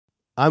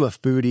I'm a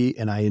foodie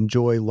and I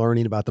enjoy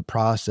learning about the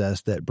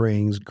process that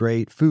brings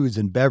great foods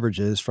and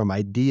beverages from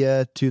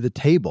idea to the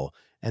table.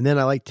 And then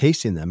I like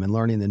tasting them and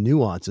learning the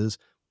nuances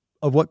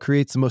of what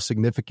creates the most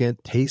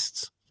significant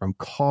tastes, from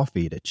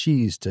coffee to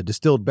cheese to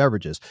distilled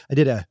beverages. I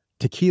did a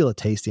tequila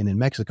tasting in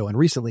Mexico and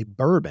recently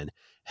bourbon.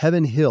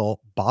 Heaven Hill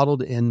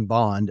bottled in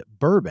bond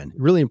bourbon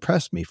really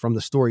impressed me from the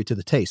story to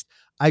the taste.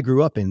 I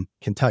grew up in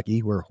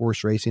Kentucky where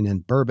horse racing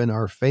and bourbon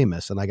are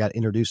famous, and I got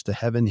introduced to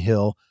Heaven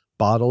Hill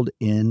bottled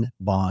in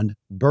bond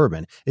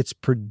bourbon. It's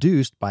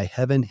produced by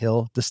Heaven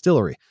Hill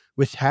Distillery,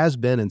 which has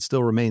been and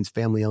still remains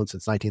family owned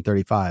since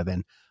 1935.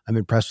 And I'm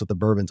impressed with the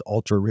bourbon's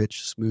ultra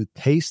rich, smooth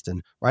taste.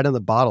 And right on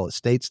the bottle, it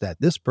states that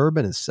this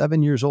bourbon is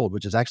 7 years old,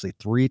 which is actually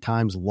 3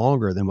 times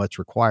longer than what's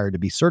required to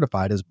be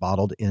certified as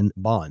bottled in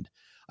bond.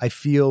 I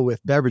feel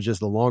with beverages,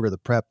 the longer the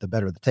prep, the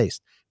better the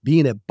taste.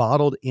 Being a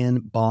bottled in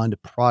bond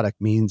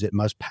product means it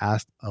must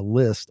pass a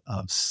list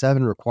of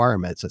 7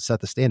 requirements that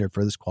set the standard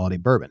for this quality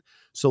bourbon.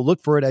 So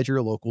look for it at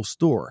your local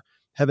store.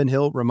 Heaven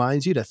Hill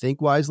reminds you to think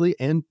wisely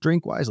and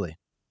drink wisely.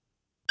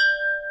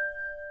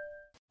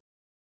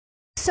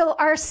 So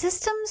our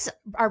systems,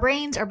 our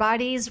brains, our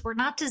bodies, we're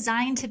not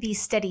designed to be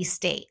steady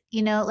state.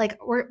 Like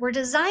we're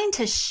designed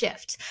to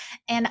shift.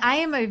 And I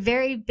am a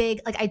very big,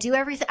 I do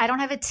everything. I don't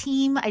have a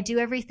team. I do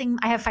everything.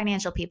 I have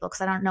financial people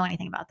because I don't know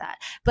anything about that.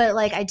 But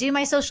I do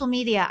my social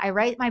media. I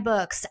write my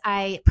books.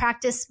 I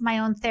practice my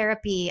own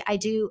therapy. I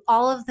do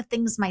all of the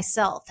things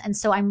myself. And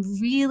so I'm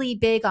really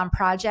big on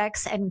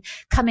projects and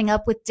coming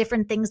up with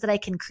different things that I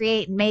can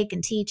create and make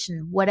and teach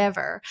and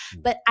whatever.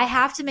 But I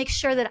have to make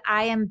sure that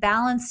I am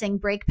balancing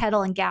brake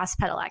pedal and gas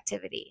pedal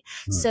activity.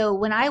 So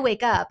when I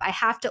wake up, I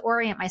have to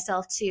orient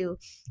myself to,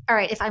 all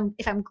right, if I'm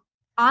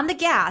on the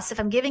gas, if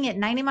I'm giving it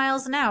 90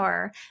 miles an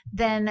hour,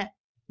 then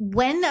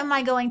when am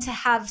I going to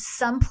have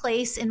some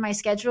place in my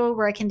schedule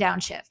where I can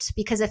downshift?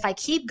 Because if I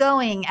keep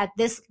going at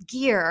this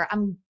gear,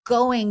 I'm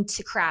going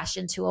to crash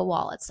into a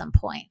wall at some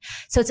point.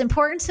 So it's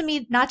important to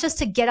me not just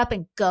to get up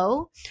and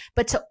go,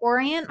 but to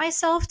orient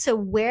myself to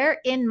where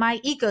in my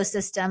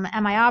ecosystem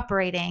am I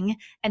operating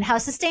and how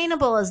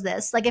sustainable is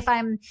this? If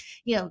I'm,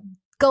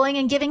 going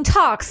and giving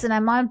talks and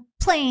I'm on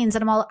planes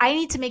and I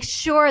need to make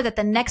sure that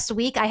the next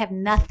week I have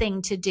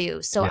nothing to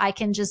do. So I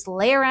can just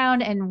lay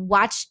around and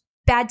watch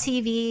bad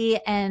TV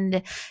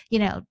and,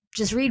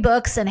 just read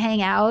books and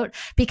hang out,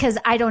 because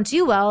I don't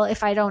do well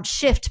if I don't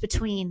shift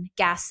between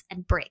gas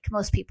and brake.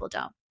 Most people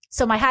don't.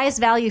 So my highest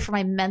value for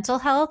my mental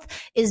health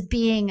is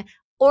being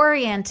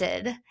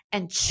oriented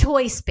and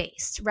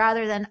choice-based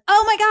rather than,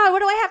 oh my God, what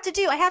do I have to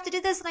do? I have to do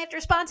this and I have to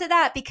respond to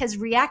that, because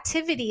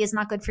reactivity is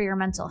not good for your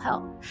mental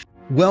health.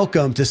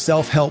 Welcome to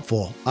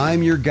Self-Helpful.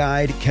 I'm your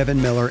guide,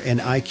 Kevin Miller, and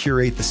I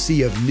curate the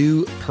sea of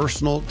new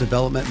personal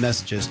development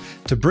messages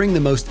to bring the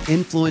most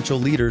influential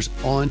leaders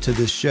onto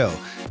this show.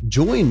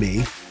 Join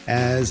me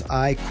as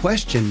I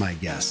question my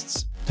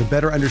guests to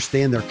better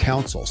understand their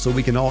counsel so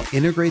we can all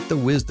integrate the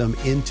wisdom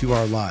into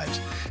our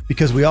lives,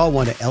 because we all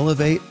want to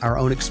elevate our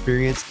own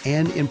experience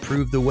and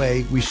improve the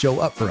way we show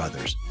up for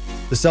others.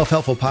 The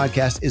Self-Helpful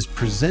Podcast is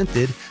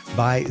presented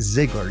by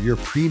Ziglar, your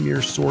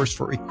premier source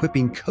for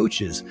equipping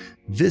coaches.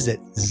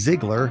 Visit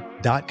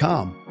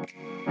Ziglar.com.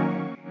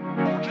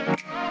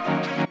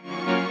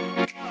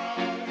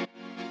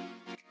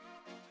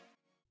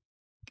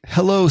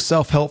 Hello,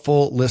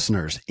 Self-Helpful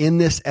listeners. In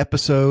this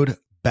episode,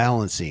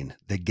 balancing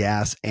the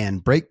gas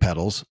and brake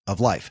pedals of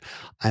life,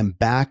 I'm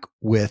back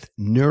with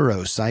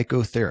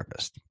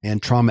neuropsychotherapist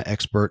and trauma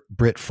expert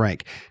Britt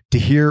Frank to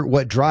hear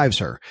what drives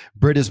her.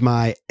 Britt is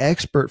my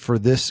expert for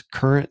this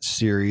current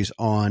series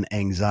on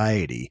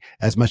anxiety,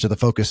 as much of the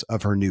focus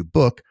of her new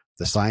book,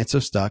 The Science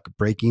of Stuck,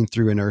 Breaking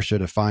Through Inertia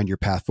to Find Your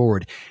Path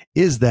Forward,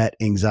 is that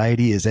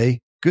anxiety is a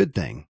good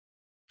thing.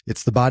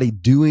 It's the body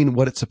doing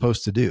what it's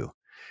supposed to do.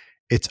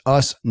 It's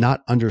us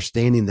not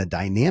understanding the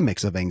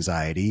dynamics of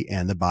anxiety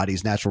and the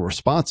body's natural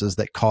responses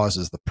that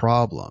causes the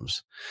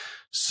problems.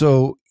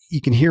 So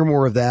you can hear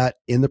more of that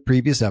in the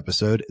previous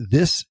episode.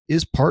 This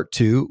is part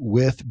 2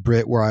 with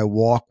Britt, where I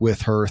walk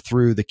with her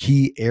through the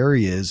key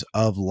areas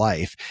of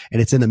life.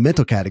 And it's in the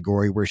mental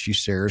category where she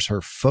shares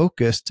her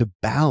focus to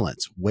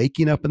balance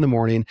waking up in the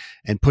morning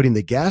and putting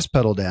the gas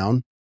pedal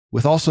down,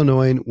 with also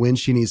knowing when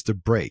she needs to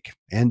brake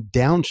and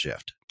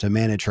downshift to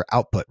manage her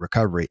output,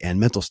 recovery,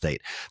 and mental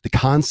state. The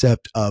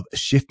concept of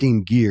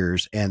shifting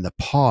gears and the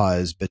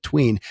pause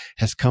between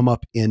has come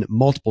up in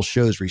multiple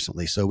shows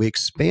recently, so we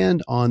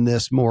expand on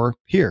this more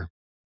here.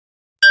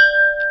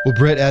 Well,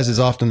 Britt, as is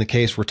often the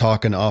case, we're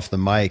talking off the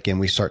mic and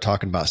we start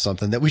talking about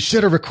something that we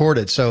should have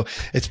recorded. So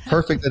it's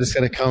perfect that it's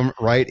going to come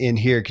right in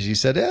here, because you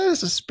said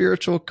there's a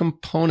spiritual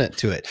component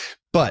to it.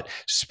 But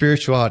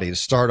spirituality, to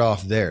start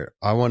off there,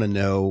 I want to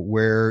know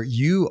where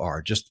you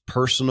are, just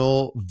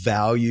personal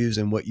values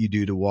and what you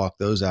do to walk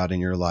those out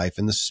in your life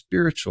and the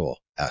spiritual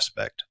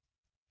aspect.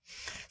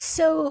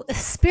 So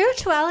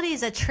spirituality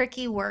is a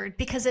tricky word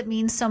because it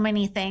means so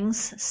many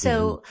things.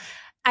 So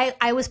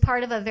I was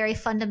part of a very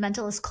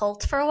fundamentalist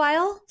cult for a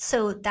while.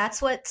 So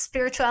that's what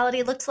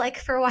spirituality looked like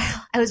for a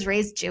while. I was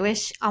raised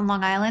Jewish on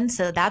Long Island.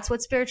 So that's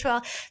what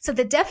spiritual. So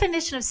the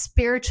definition of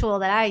spiritual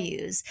that I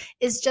use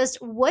is just,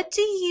 what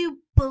do you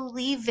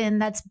believe in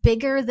that's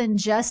bigger than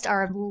just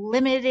our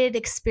limited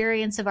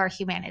experience of our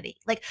humanity?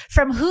 Like,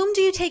 from whom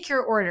do you take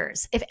your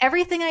orders? If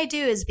everything I do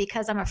is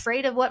because I'm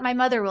afraid of what my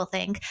mother will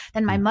think,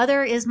 then my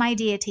mother is my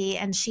deity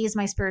and she is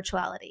my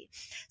spirituality.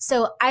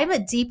 So I'm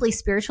a deeply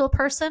spiritual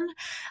person.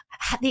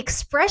 The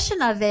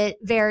expression of it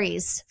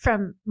varies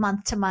from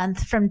month to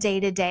month, from day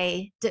to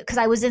day, because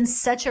I was in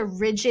such a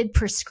rigid,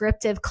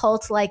 prescriptive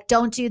cult, like,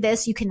 don't do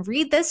this, you can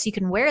read this, you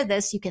can wear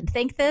this, you can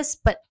think this,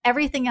 but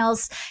everything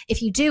else,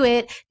 if you do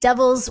it,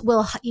 devils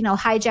will,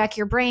 hijack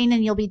your brain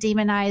and you'll be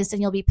demonized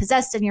and you'll be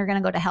possessed and you're going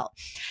to go to hell.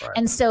 Right.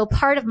 And so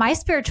part of my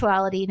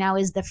spirituality now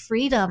is the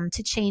freedom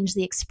to change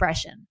the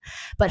expression.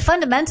 But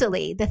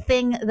fundamentally, the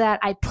thing that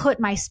I put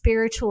my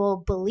spiritual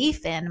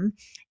belief in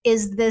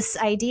is this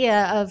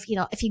idea of,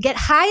 if you get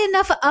high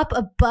enough up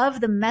above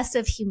the mess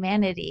of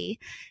humanity,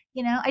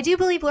 I do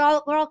believe we're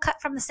all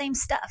cut from the same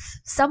stuff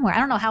somewhere. I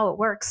don't know how it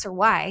works or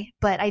why,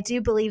 but I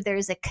do believe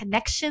there's a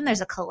connection. There's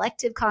a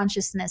collective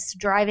consciousness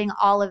driving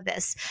all of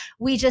this.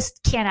 We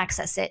just can't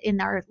access it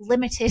in our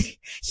limited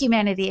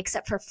humanity,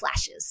 except for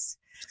flashes.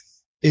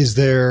 Is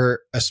there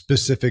a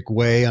specific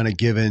way on a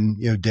given,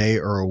 day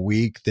or a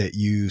week that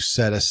you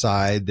set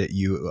aside, that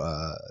you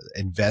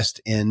invest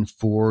in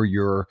for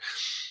your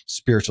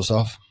spiritual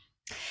self?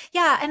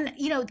 Yeah. And,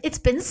 it's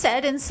been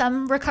said in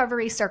some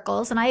recovery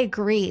circles, and I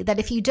agree, that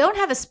if you don't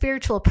have a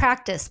spiritual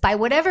practice, by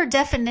whatever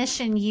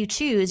definition you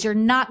choose, you're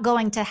not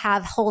going to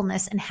have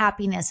wholeness and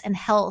happiness and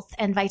health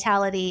and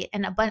vitality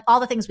and all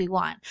the things we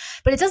want.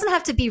 But it doesn't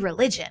have to be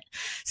religion.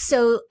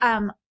 So,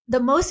 the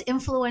most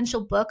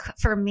influential book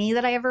for me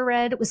that I ever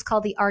read was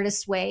called The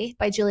Artist's Way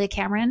by Julia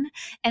Cameron.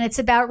 And it's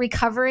about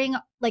recovering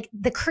like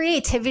the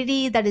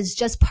creativity that is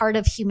just part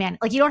of humanity.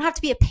 Like, you don't have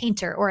to be a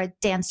painter or a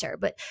dancer,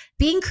 but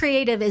being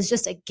creative is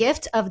just a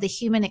gift of the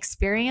human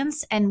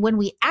experience. And when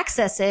we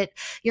access it,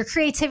 your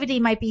creativity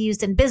might be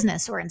used in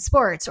business or in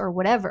sports or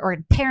whatever, or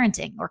in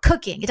parenting or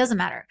cooking. It doesn't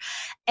matter.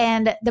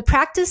 And the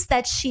practice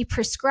that she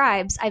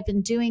prescribes, I've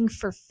been doing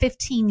for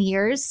 15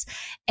 years.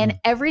 And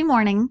every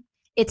morning,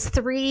 it's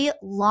 3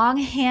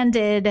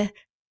 long-handed,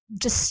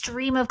 just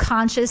stream of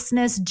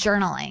consciousness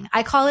journaling.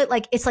 I call it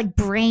it's like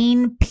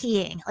brain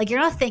peeing. Like,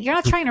 you're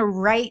not trying to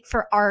write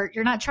for art.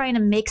 You're not trying to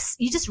mix.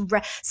 You just,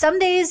 some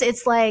days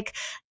it's like,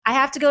 I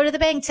have to go to the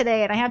bank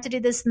today and I have to do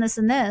this and this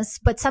and this.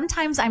 But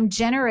sometimes I'm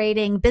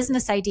generating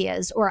business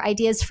ideas or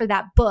ideas for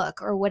that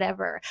book or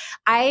whatever.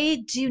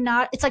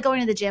 It's like going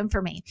to the gym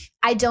for me.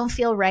 I don't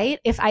feel right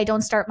if I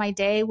don't start my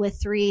day with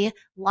 3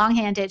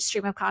 long-handed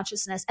stream of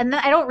consciousness. And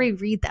then I don't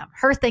reread them.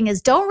 Her thing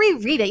is, don't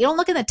reread it. You don't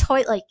look in the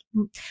toilet. Like,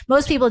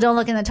 most people don't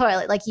look in the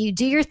toilet. Like, you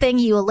do your thing,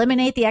 you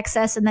eliminate the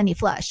excess, and then you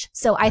flush.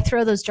 So I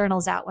throw those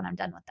journals out when I'm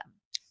done with them.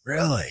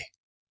 Really?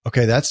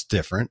 Okay. That's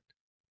different.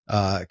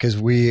 Because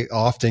we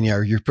often,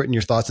 you're putting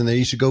your thoughts in there.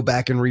 You should go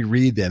back and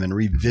reread them and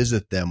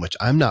revisit them, which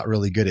I'm not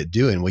really good at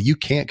doing. Well, you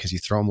can't, because you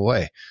throw them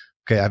away.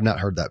 Okay. I've not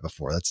heard that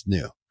before. That's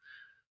new.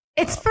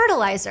 It's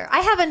fertilizer.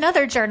 I have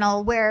another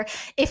journal where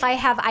if I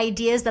have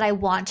ideas that I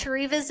want to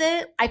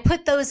revisit, I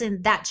put those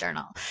in that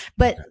journal.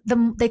 But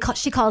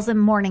she calls them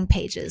morning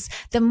pages.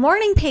 The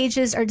morning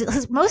pages are,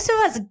 most of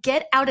us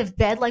get out of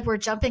bed like we're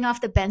jumping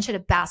off the bench at a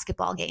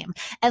basketball game,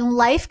 and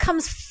life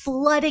comes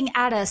flooding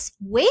at us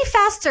way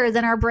faster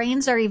than our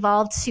brains are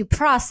evolved to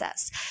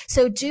process.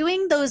 So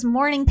doing those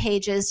morning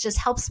pages just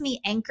helps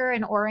me anchor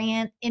and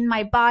orient in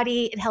my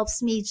body. It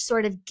helps me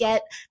sort of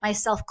get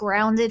myself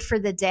grounded for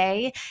the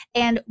day.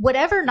 And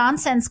whatever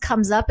nonsense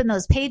comes up in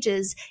those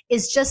pages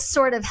is just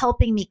sort of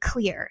helping me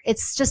clear.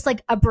 It's just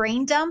like a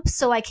brain dump,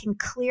 so I can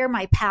clear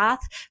my path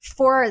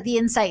for the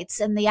insights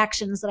and the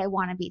actions that I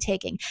want to be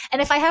taking.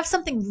 And if I have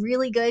something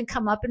really good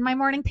come up in my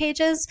morning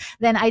pages,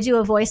 then I do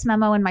a voice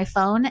memo in my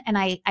phone and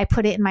I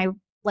put it in my,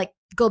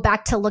 go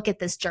back to look at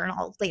this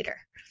journal later.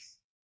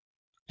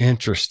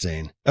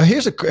 Interesting.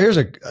 Here's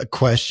a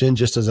question,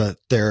 just as a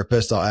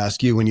therapist, I'll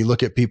ask you, when you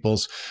look at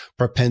people's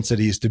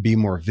propensities to be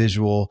more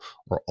visual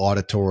or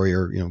auditory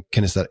or,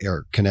 kinesthetic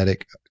or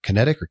kinetic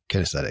or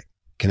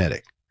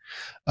kinetic.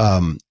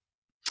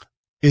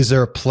 Is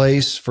there a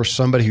place for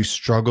somebody who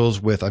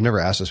struggles with, I've never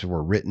asked this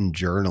before, written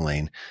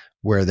journaling,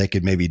 where they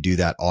could maybe do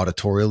that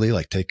auditorially,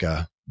 like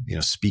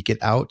speak it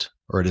out,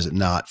 or does it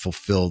not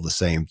fulfill the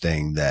same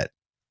thing that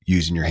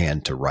using your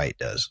hand to write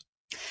does?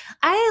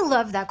 I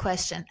love that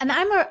question. And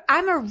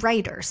I'm a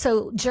writer.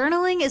 So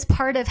journaling is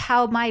part of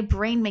how my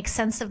brain makes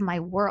sense of my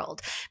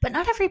world, but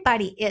not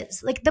everybody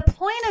is. Like, the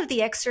point of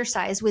the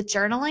exercise with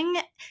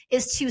journaling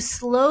is to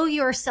slow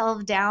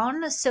yourself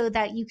down so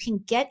that you can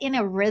get in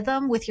a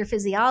rhythm with your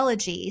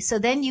physiology. So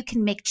then you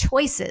can make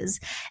choices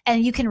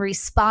and you can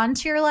respond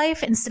to your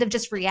life instead of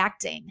just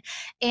reacting.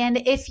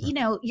 And if,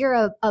 you're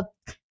a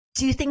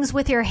do things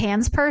with your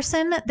hands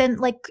person, then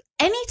like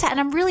anytime, and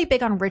I'm really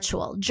big on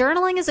ritual.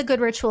 Journaling is a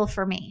good ritual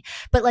for me.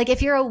 But like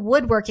if you're a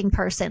woodworking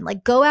person,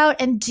 like go out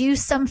and do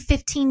some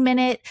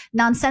 15-minute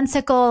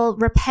nonsensical,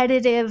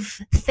 repetitive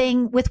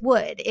thing with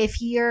wood.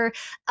 If you're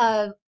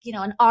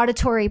an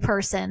auditory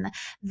person,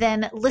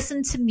 then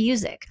listen to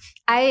music.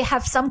 I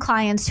have some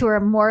clients who are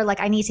more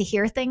like, I need to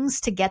hear things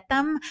to get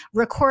them,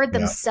 record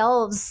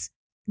themselves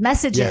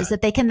messages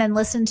that they can then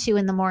listen to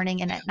in the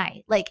morning and at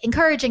night, like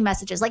encouraging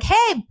messages like,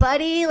 hey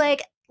buddy,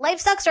 like life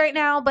sucks right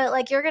now, but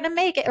like you're going to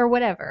make it or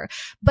whatever.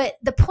 But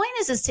the point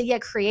is to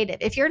get creative.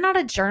 If you're not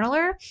a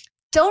journaler,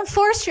 don't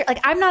force your, like,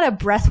 I'm not a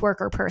breath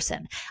worker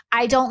person.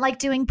 I don't like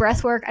doing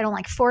breath work. I don't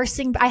like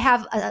forcing. I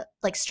have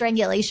like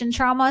strangulation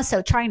trauma.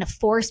 So trying to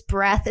force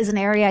breath is an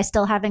area I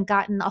still haven't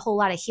gotten a whole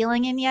lot of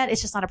healing in yet.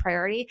 It's just not a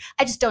priority.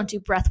 I just don't do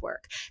breath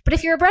work. But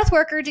if you're a breath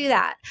worker, do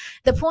that.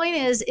 The point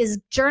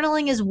is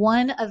journaling is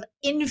one of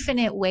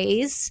infinite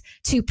ways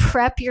to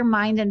prep your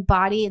mind and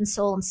body and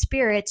soul and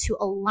spirit to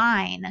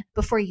align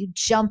before you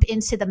jump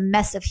into the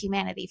mess of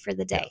humanity for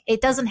the day.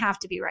 It doesn't have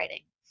to be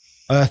writing.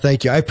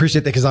 Thank you. I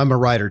appreciate that because I'm a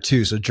writer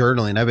too. So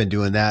journaling, I've been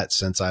doing that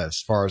since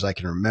as far as I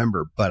can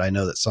remember. But I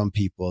know that some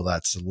people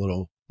that's a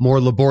little more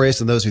laborious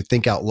than those who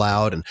think out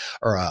loud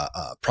or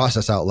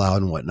process out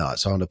loud and whatnot.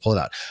 So I want to pull it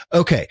out.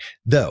 Okay.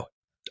 Though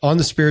on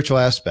the spiritual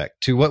aspect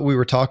to what we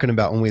were talking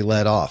about when we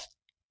led off,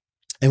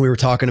 and we were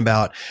talking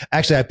about,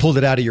 actually, I pulled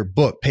it out of your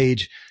book,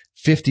 page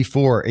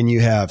 54, and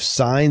you have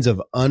signs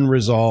of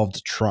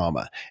unresolved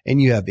trauma,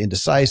 and you have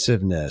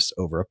indecisiveness,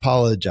 over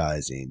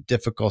apologizing,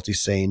 difficulty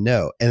saying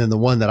no. And then the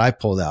one that I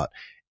pulled out,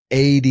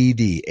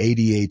 ADD,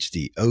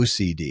 ADHD,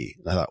 OCD.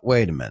 And I thought,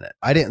 wait a minute.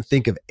 I didn't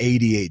think of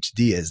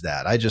ADHD as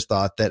that. I just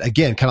thought that,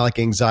 again, kind of like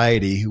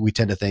anxiety, we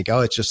tend to think,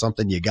 oh, it's just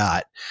something you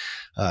got.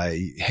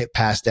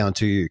 Passed down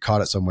to you,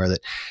 caught it somewhere.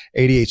 That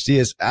ADHD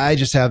is, I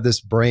just have this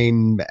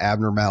brain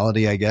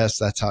abnormality, I guess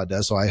that's how it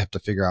does. So I have to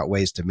figure out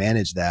ways to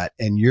manage that.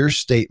 And your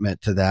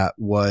statement to that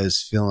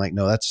was feeling like,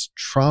 no, that's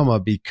trauma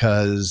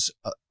because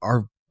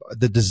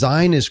the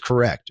design is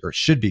correct, or it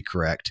should be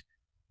correct.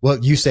 Well,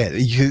 you said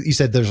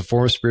there's a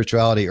form of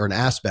spirituality or an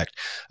aspect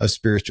of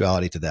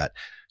spirituality to that.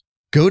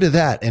 Go to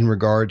that in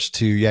regards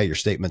to, your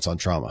statements on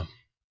trauma.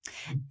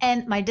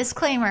 And my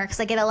disclaimer,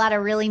 because I get a lot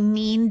of really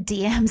mean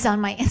DMs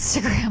on my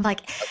Instagram,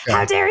 like,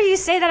 how dare you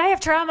say that I have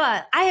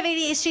trauma? I have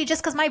ADHD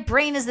just because my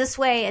brain is this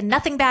way and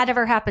nothing bad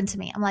ever happened to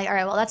me. I'm like, all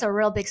right, well, that's a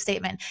real big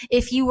statement.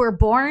 If you were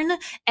born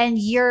and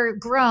you're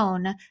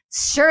grown,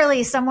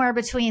 surely somewhere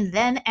between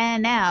then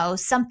and now,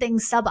 something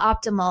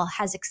suboptimal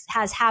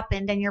has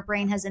happened and your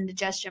brain has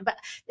indigestion. But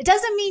it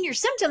doesn't mean your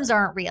symptoms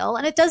aren't real.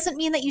 And it doesn't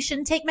mean that you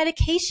shouldn't take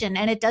medication.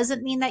 And it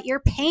doesn't mean that your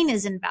pain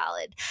is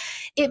invalid.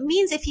 It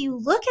means if you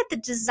look at the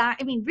design,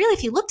 really,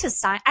 if you look to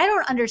science, I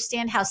don't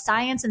understand how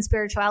science and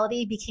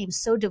spirituality became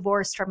so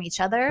divorced from each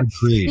other.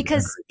 Agreed.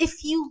 Because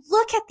if you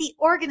look at the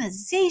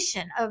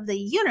organization of the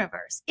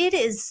universe, it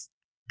is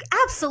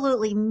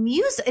absolutely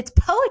music. It's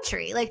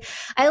poetry. Like,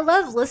 I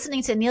love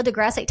listening to Neil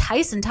deGrasse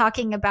Tyson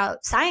talking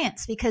about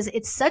science because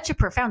it's such a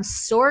profound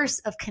source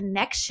of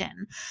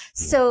connection.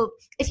 So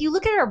if you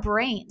look at our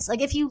brains,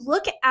 like if you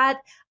look at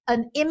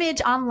an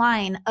image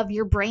online of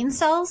your brain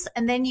cells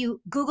and then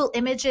you Google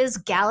images,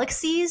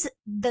 galaxies,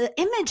 the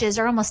images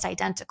are almost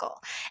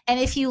identical. And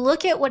if you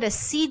look at what a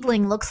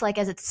seedling looks like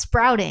as it's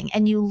sprouting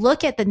and you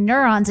look at the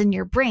neurons in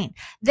your brain,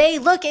 they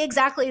look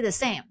exactly the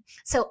same.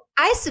 So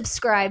I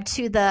subscribe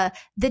to the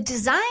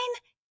design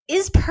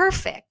is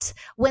perfect.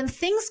 When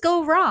things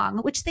go wrong,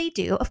 which they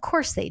do, of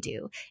course they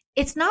do,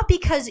 it's not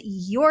because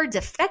you're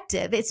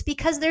defective. It's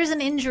because there's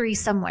an injury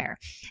somewhere.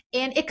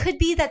 And it could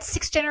be that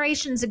 6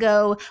 generations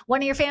ago,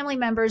 one of your family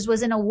members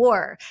was in a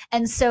war.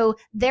 And so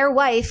their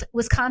wife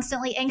was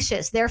constantly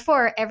anxious.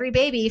 Therefore, every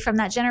baby from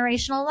that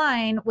generational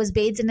line was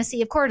bathed in a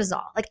sea of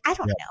cortisol. Like, I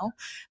don't know.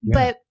 Yeah.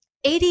 But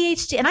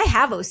ADHD, and I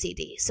have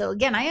OCD. So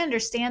again, I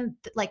understand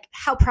like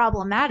how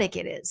problematic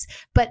it is,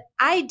 but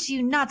I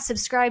do not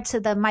subscribe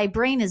to my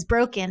brain is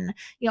broken.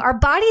 Our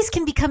bodies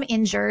can become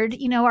injured,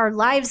 our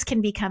lives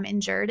can become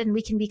injured, and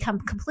we can become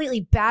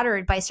completely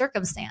battered by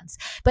circumstance.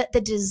 But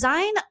the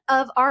design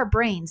of our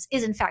brains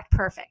is in fact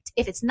perfect.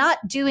 If it's not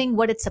doing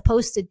what it's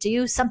supposed to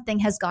do, something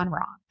has gone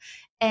wrong.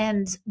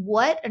 And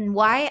what and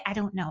why, I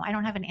don't know. I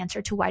don't have an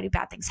answer to why do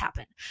bad things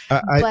happen.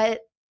 I'm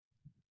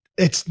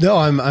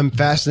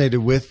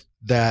fascinated with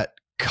that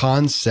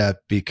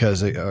concept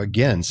because,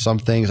 again, some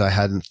things I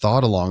hadn't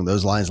thought along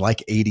those lines,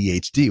 like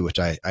ADHD, which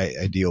I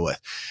deal with.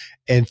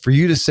 And for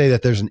you to say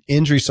that there's an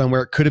injury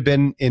somewhere, it could have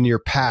been in your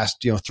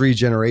past, 3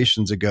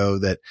 generations ago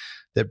that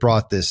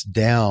brought this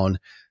down.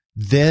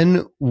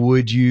 Then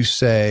would you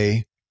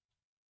say,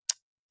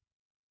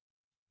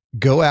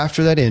 go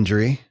after that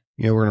injury?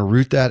 We're going to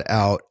root that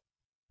out.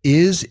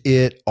 Is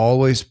it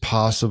always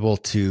possible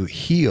to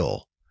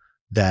heal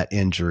that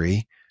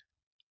injury?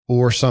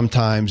 Or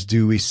sometimes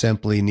do we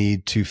simply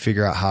need to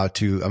figure out how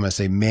to, I'm going to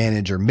say,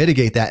 manage or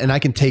mitigate that? And I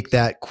can take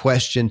that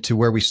question to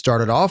where we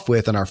started off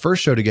with in our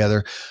first show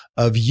together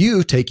of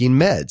you taking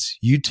meds,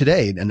 you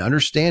today, and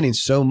understanding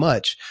so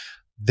much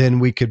then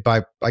we could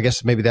buy, I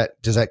guess maybe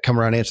does that come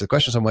around and answer the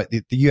question somewhat?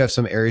 Do you have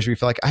some areas where you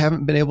feel like I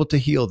haven't been able to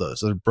heal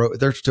those?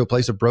 They're to a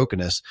place of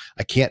brokenness.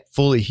 I can't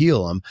fully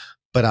heal them,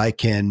 but I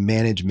can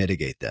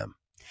mitigate them.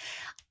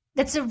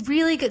 That's a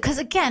really good, because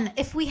again,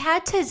 if we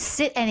had to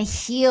sit and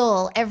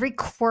heal every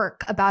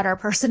quirk about our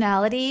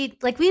personality,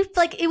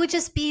 it would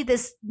just be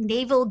this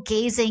navel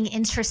gazing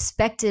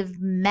introspective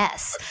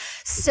mess.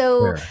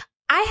 So Fair.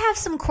 I have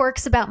some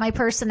quirks about my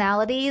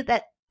personality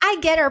that I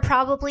get are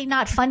probably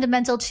not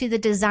fundamental to the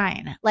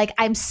design. Like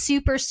I'm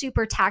super,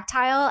 super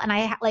tactile, and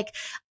I like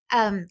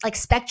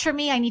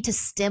spectrumy, I need to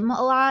stim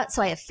a lot.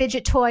 So I have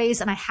fidget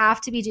toys and I have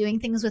to be doing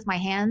things with my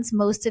hands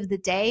most of the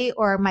day,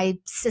 or my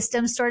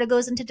system sort of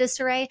goes into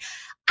disarray.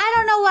 I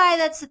don't know why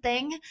that's a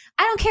thing.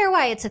 I don't care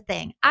why it's a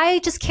thing. I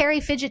just carry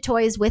fidget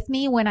toys with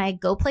me when I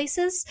go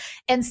places.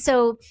 And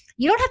so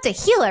you don't have to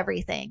heal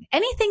everything.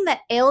 Anything that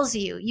ails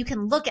you, you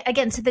can look at,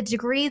 again, to the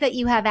degree that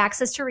you have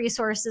access to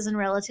resources and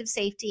relative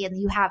safety and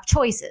you have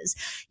choices,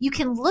 you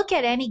can look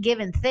at any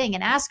given thing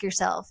and ask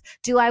yourself,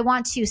 do I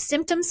want to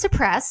symptom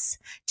suppress?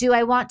 Do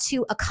I want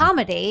to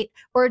accommodate?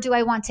 Or do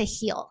I want to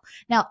heal?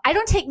 Now, I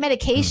don't take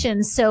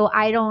medication, so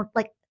I don't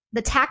like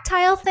the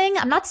tactile thing.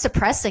 I'm not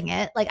suppressing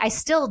it. Like I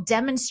still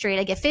demonstrate,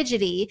 I get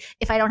fidgety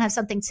if I don't have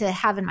something to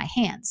have in my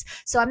hands.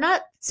 So I'm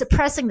not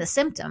suppressing the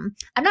symptom.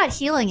 I'm not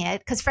healing it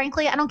because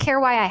frankly, I don't care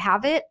why I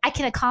have it. I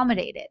can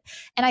accommodate it.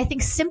 And I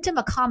think symptom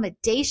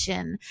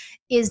accommodation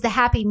is the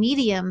happy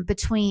medium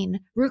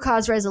between root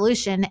cause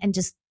resolution and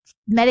just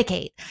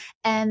medicate,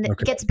 and it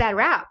gets a bad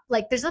rap.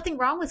 Like there's nothing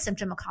wrong with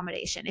symptom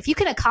accommodation. If you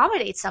can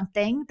accommodate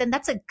something, then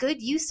that's a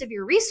good use of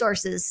your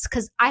resources,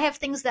 because I have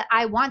things that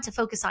I want to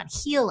focus on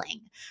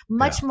healing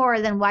much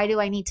more than why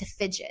do I need to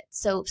fidget.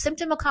 So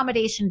symptom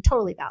accommodation,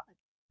 totally valid.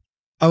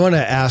 I want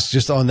to ask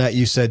just on that,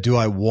 you said, do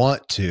I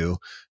want to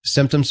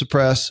symptom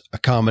suppress,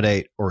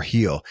 accommodate, or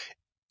heal?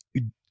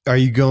 Are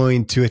you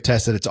going to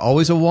attest that it's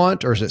always a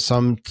want, or is it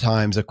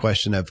sometimes a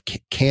question of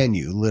can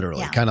you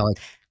literally kind of like,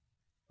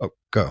 oh,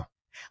 go.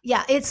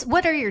 Yeah, it's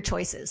what are your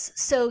choices?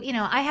 So,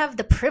 I have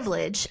the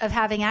privilege of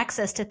having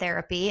access to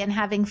therapy and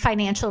having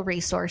financial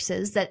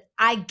resources that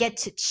I get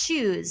to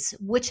choose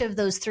which of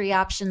those three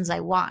options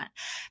I want.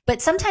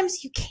 But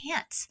sometimes you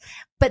can't.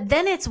 But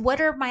then it's what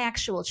are my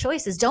actual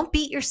choices? Don't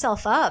beat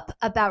yourself up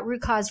about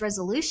root cause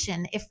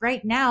resolution if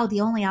right now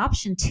the only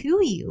option to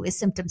you is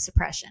symptom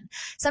suppression.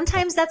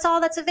 Sometimes that's all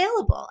that's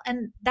available.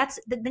 And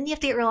then you have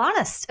to get real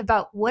honest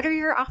about what are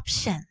your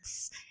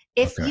options.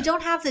 If you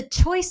don't have the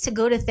choice to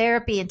go to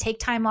therapy and take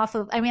time off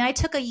of, I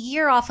took a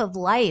year off of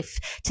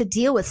life to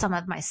deal with some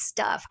of my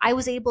stuff. I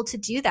was able to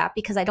do that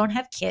because I don't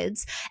have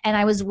kids and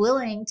I was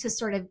willing to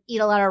sort of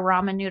eat a lot of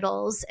ramen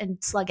noodles and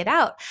slug it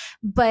out.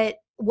 But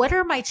what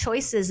are my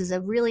choices is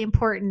a really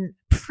important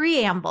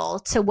preamble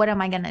to what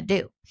am I going to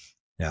do?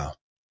 Yeah.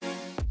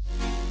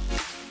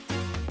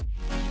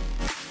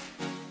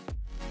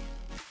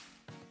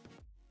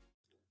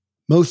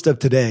 Most of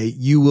today,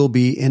 you will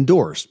be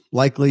indoors,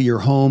 likely your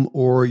home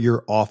or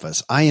your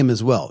office. I am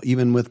as well.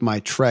 Even with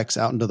my treks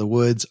out into the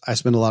woods, I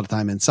spend a lot of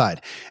time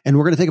inside. And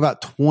we're going to take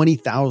about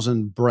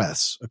 20,000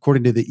 breaths.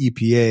 According to the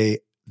EPA,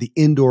 the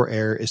indoor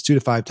air is 2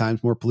 to 5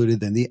 times more polluted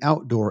than the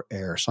outdoor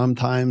air,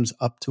 sometimes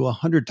up to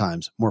 100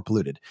 times more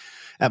polluted.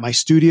 At my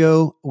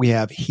studio, we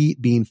have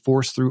heat being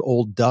forced through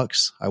old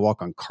ducts. I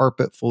walk on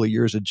carpet full of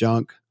years of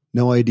junk.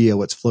 No idea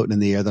what's floating in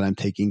the air that I'm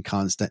taking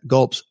constant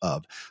gulps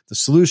of. The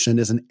solution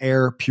is an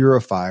air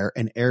purifier,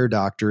 and Air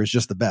Doctor is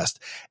just the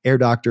best. Air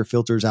Doctor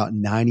filters out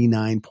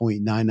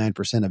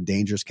 99.99% of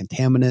dangerous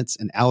contaminants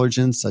and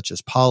allergens such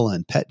as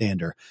pollen, pet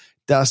dander,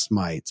 dust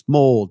mites,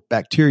 mold,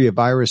 bacteria,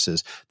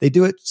 viruses. They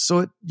do it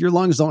so your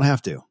lungs don't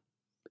have to.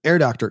 Air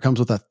Doctor comes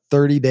with a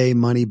 30-day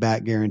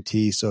money-back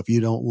guarantee. So if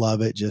you don't love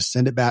it, just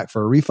send it back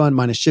for a refund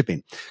minus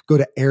shipping. Go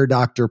to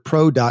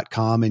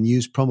airdoctorpro.com and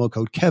use promo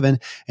code Kevin.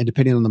 And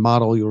depending on the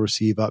model, you'll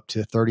receive up to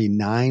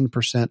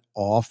 39%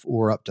 off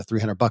or up to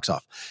 $300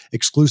 off.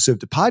 Exclusive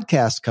to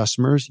podcast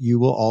customers, you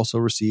will also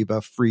receive a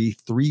free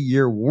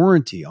 3-year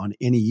warranty on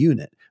any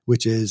unit,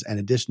 which is an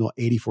additional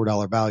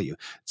 $84 value.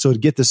 So to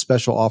get this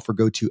special offer,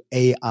 go to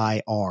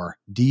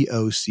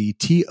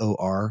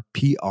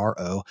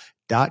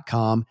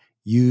airdoctorpro.com.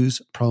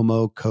 Use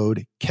promo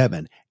code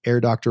Kevin.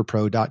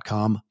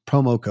 airdoctorpro.com,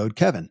 promo code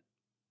Kevin.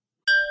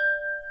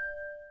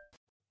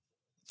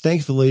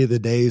 Thankfully, the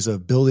days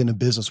of building a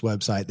business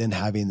website, then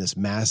having this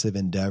massive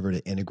endeavor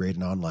to integrate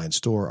an online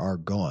store are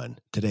gone.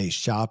 Today,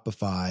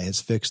 Shopify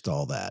has fixed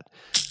all that.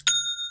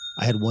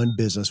 I had one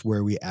business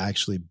where we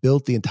actually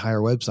built the entire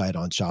website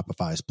on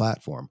Shopify's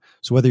platform.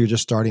 So whether you're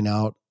just starting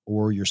out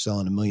or you're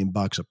selling $1 million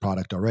of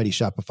product already,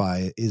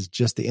 Shopify is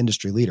just the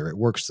industry leader. It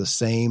works the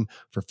same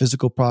for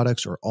physical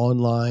products or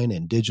online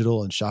and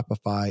digital, and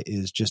Shopify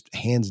is just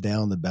hands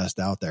down the best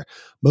out there.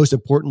 Most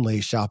importantly,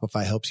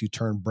 Shopify helps you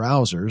turn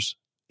browsers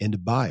into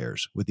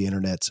buyers with the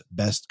internet's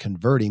best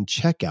converting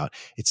checkout.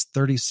 It's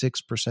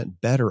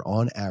 36% better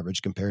on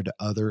average compared to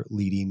other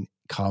leading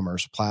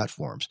commerce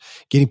platforms.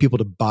 Getting people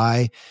to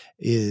buy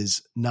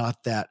is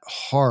not that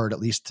hard, at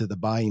least to the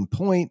buying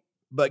point.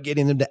 but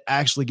getting them to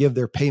actually give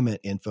their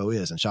payment info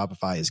is, and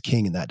Shopify is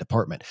king in that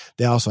department.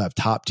 They also have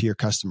top tier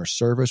customer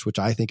service, which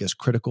I think is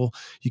critical.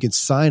 You can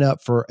sign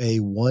up for a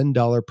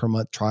 $1 per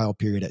month trial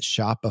period at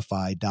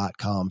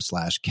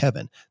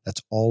shopify.com/Kevin.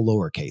 That's all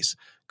lowercase.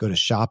 Go to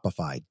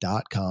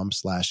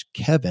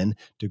shopify.com/Kevin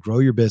to grow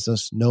your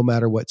business no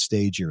matter what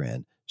stage you're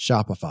in.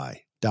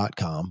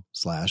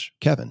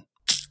 Shopify.com/Kevin.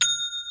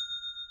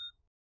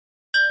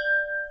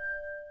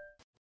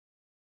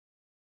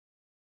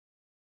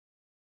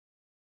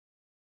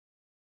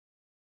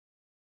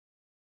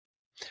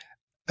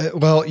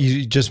 Well,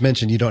 you just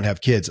mentioned you don't have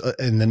kids,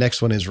 and the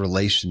next one is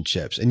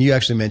relationships. And you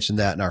actually mentioned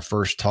that in our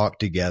first talk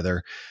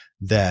together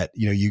that,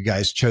 you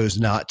guys chose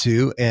not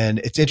to. And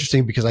it's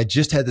interesting because I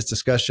just had this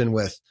discussion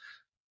with,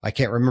 I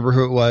can't remember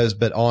who it was,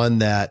 but on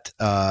that,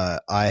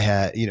 I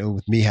had,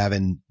 with me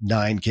having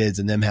 9 kids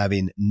and them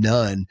having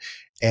none,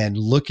 and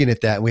looking at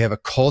that, we have a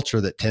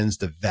culture that tends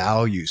to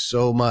value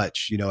so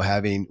much,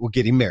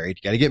 getting married.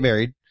 You got to get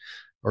married,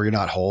 or you're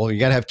not whole. You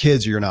got to have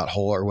kids, or you're not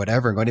whole, or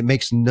whatever. And it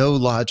makes no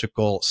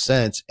logical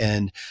sense.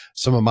 And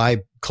some of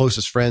my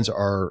closest friends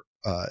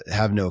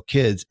have no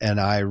kids. And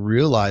I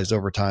realized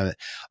over time that,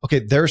 okay,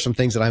 there are some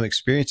things that I'm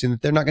experiencing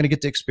that they're not going to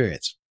get to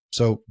experience.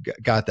 So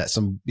got that,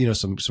 some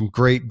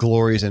great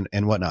glories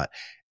and whatnot.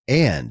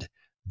 And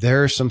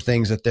there are some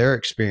things that they're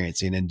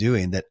experiencing and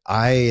doing that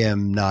I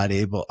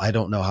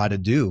don't know how to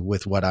do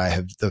with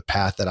the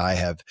path that I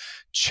have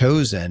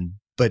chosen.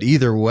 But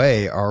either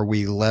way, are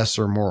we less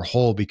or more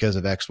whole because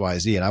of X, Y,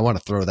 Z? And I want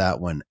to throw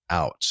that one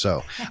out.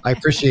 So I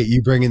appreciate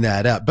you bringing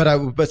that up.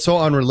 But so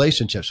on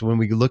relationships, when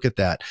we look at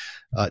that,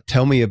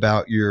 tell me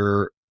about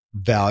your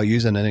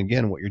values, and then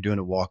again, what you're doing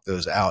to walk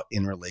those out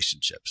in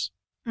relationships.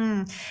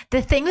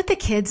 The thing with the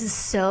kids is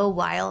so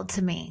wild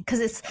to me, because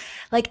it's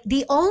like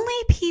the only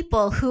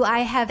people who I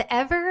have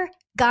ever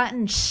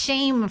gotten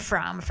shame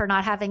from for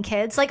not having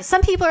kids. Like,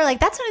 some people are like,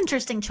 that's an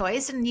interesting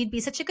choice and you'd be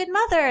such a good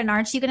mother, and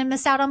aren't you going to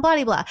miss out on blah,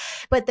 blah, blah.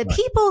 But the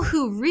people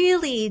who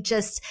really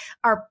just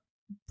are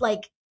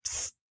like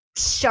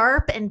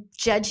sharp and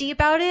judgy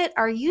about it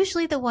are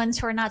usually the ones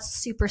who are not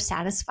super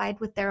satisfied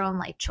with their own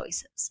life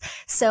choices.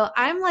 So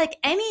I'm like,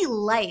 any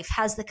life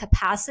has the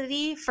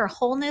capacity for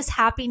wholeness,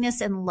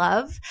 happiness, and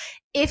love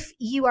if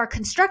you are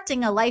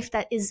constructing a life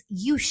that is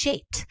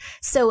you-shaped.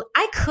 So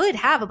I could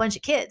have a bunch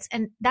of kids,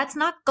 and that's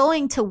not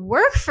going to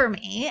work for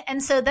me.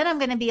 And so then I'm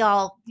going to be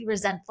all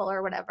resentful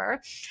or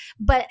whatever.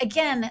 But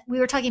again, we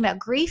were talking about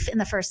grief in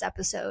the first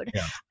episode.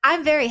 Yeah.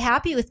 I'm very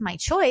happy with my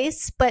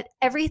choice, but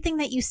everything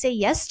that you say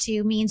yes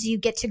to means you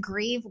get to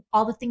grieve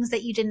all the things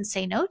that you didn't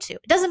say no to.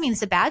 It doesn't mean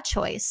it's a bad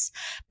choice,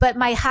 but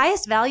my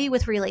highest value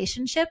with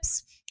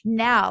relationships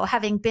now,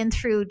 having been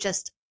through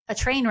just a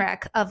train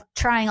wreck of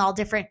trying all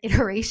different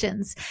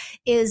iterations,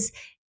 is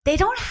they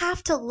don't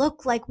have to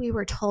look like we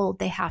were told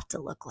they have to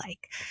look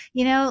like.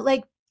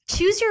 Like,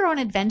 choose your own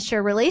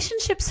adventure.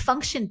 Relationships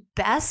function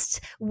best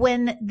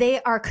when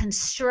they are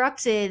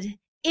constructed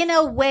in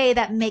a way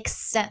that makes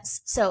sense.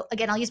 So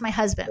again, I'll use my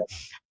husband.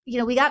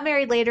 We got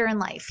married later in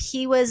life.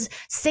 He was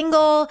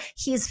single.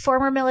 He's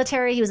former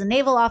military. He was a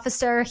naval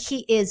officer.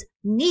 He is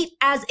neat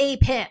as a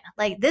pin.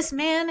 Like, this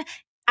man,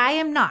 I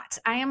am not.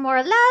 I am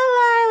more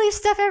leave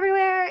stuff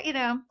everywhere.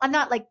 I'm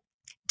not like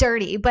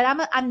dirty, but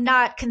I'm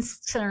not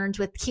concerned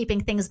with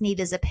keeping things neat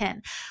as a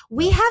pin.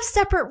 We have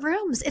separate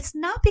rooms. It's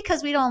not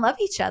because we don't love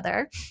each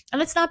other,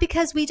 and it's not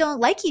because we don't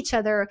like each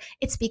other.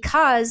 It's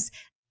because,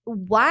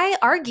 why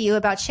argue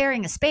about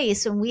sharing a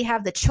space when we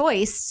have the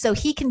choice? So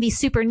he can be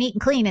super neat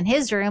and clean in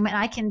his room, and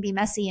I can be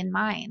messy in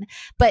mine.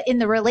 But in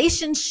the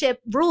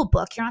relationship rule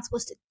book, you're not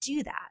supposed to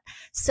do that.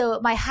 So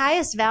my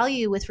highest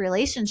value with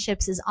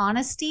relationships is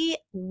honesty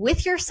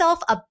with yourself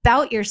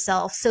about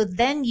yourself. So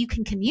then you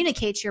can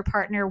communicate to your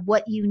partner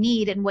what you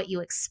need and what you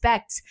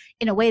expect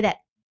in a way that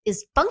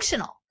is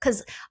functional.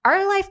 Because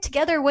our life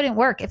together wouldn't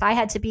work if I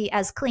had to be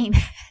as clean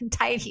and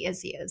tidy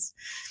as he is.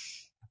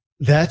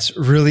 That's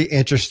really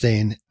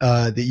interesting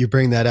that you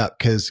bring that up,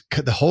 because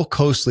the whole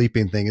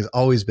co-sleeping thing has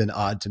always been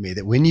odd to me,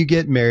 that when you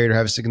get married or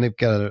have a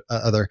significant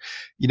other,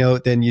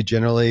 then you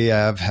generally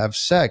have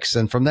sex.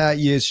 And from that,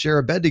 you share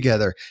a bed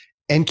together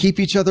and keep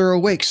each other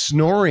awake,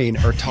 snoring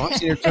or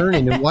tossing or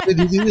turning. And why did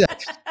you do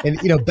that?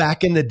 And,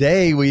 back in the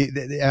day,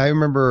 I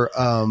remember,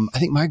 I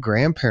think my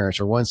grandparents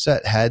or one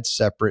set had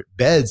separate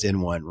beds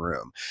in one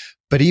room,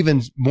 but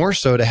even more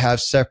so to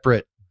have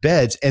separate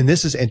beds. And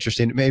this is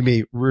interesting. It made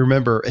me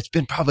remember, it's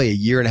been probably a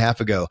year and a half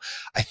ago.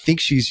 I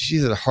think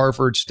she's at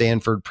Harvard,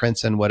 Stanford,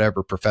 Princeton,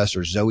 whatever,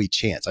 professor Zoe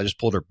Chance. I just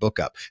pulled her book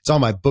up. It's on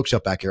my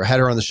bookshelf back here. I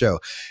had her on the show.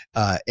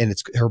 And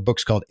her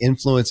book's called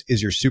Influence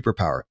is Your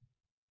Superpower.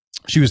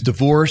 She was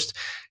divorced.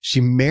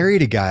 She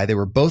married a guy. They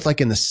were both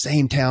like in the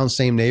same town,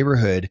 same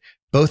neighborhood,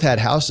 both had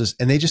houses,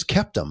 and they just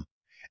kept them.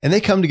 And they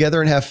come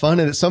together and have fun.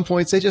 And at some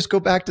points, they just go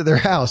back to their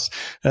house.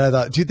 And I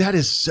thought, dude, that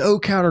is so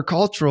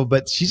countercultural,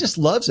 but she just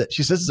loves it.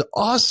 She says it's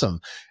awesome.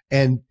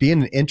 And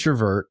being an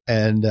introvert,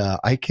 and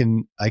I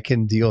can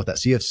deal with that.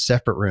 So you have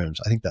separate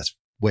rooms. I think that's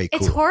way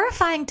It's cool.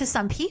 horrifying to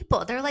some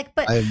people. They're like,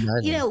 but I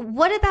imagine.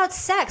 what about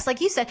sex?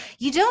 Like you said,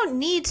 you don't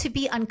need to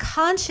be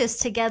unconscious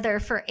together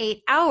for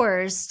 8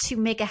 hours to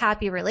make a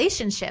happy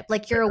relationship.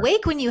 Like you're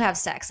awake when you have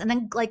sex. And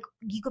then like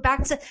you go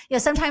back to,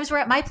 sometimes we're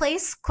at my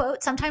place,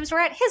 quote, sometimes we're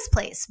at his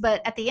place.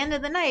 But at the end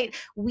of the night,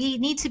 we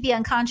need to be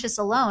unconscious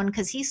alone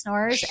because he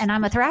snores and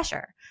I'm a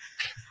thrasher.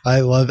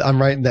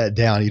 I'm writing that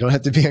down. You don't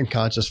have to be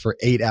unconscious for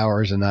 8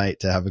 hours a night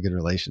to have a good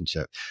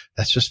relationship.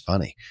 That's just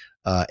funny.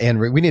 And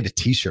we need a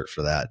t-shirt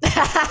for that.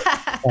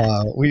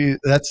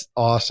 That's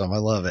awesome. I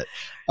love it.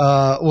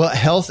 Well,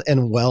 health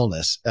and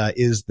wellness,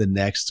 is the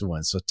next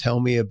one. So tell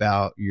me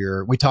about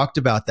we talked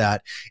about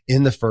that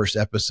in the first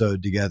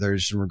episode together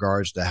just in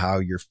regards to how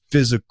your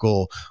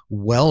physical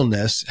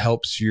wellness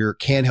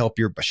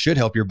should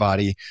help your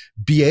body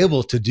be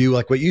able to do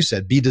like what you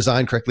said, be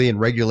designed correctly and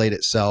regulate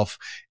itself.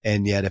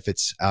 And yet if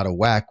it's out of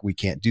whack, we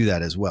can't do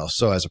that as well.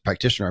 So as a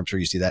practitioner, I'm sure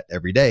you see that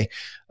every day.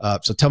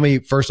 So tell me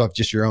first off,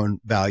 just your own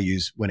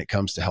values when it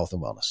comes to health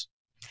and wellness.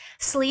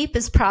 Sleep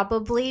is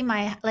probably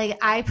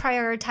I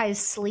prioritize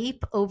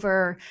sleep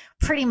over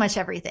pretty much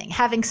everything.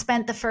 Having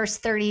spent the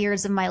first 30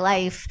 years of my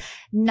life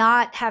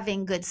not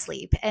having good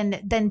sleep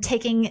and then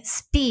taking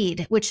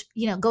speed, which,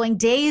 going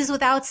days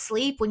without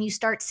sleep when you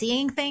start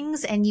seeing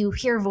things and you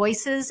hear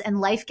voices and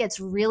life gets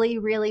really,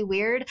 really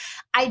weird.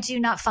 I do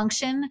not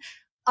function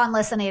on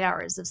less than 8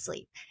 hours of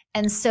sleep.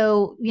 And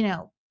so,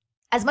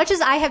 as much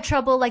as I have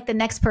trouble like the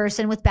next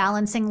person with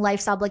balancing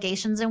life's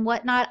obligations and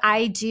whatnot,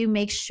 I do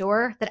make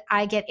sure that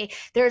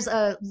there's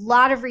a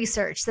lot of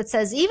research that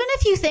says, even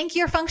if you think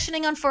you're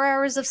functioning on 4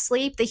 hours of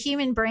sleep, the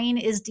human brain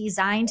is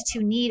designed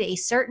to need a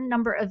certain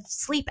number of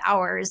sleep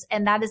hours.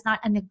 And that is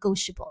not a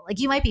negotiable. Like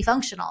you might be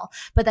functional,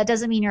 but that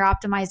doesn't mean you're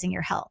optimizing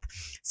your health.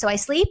 So I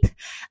sleep.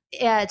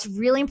 It's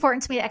really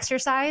important to me to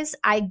exercise.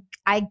 I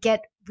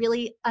get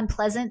really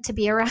unpleasant to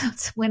be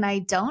around when I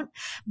don't.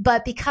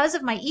 But because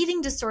of my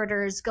eating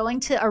disorders, going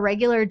to a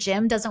regular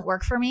gym doesn't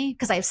work for me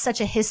because I have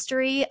such a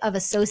history of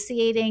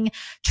associating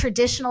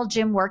traditional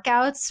gym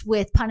workouts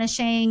with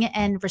punishing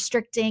and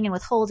restricting and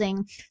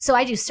withholding. So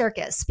I do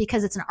circus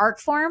because it's an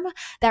art form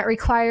that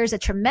requires a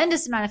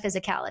tremendous amount of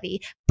physicality,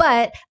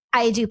 but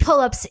I do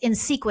pull-ups in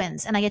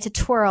sequins and I get to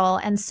twirl.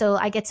 And so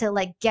I get to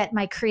like get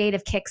my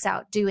creative kicks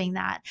out doing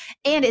that.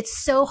 And it's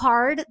so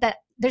hard that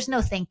there's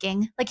no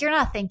thinking. Like you're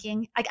not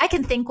thinking. I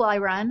can think while I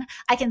run.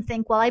 I can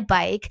think while I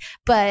bike.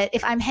 But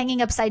if I'm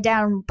hanging upside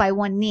down by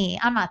one knee,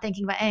 I'm not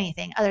thinking about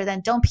anything other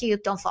than don't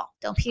puke, don't fall.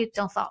 Don't puke,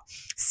 don't fall.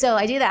 So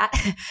I do that.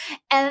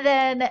 And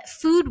then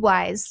food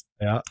wise,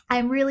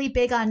 I'm really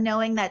big on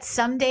knowing that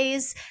some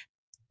days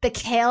the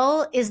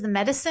kale is the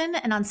medicine,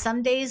 and on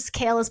some days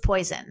kale is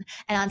poison,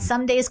 and on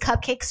some days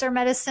cupcakes are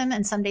medicine,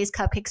 and some days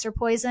cupcakes are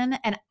poison.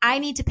 And I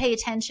need to pay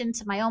attention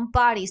to my own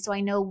body so I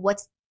know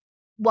what's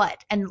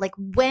what, and like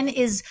when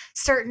is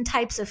certain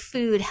types of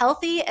food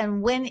healthy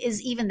and when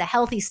is even the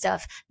healthy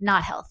stuff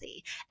not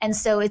healthy. And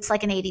so it's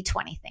like an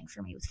 80-20 thing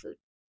for me with food.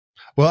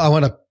 Well, I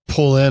want to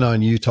pull in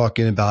on you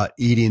talking about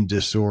eating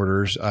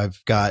disorders.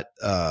 I've got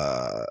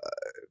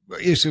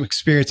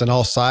experience on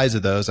all sides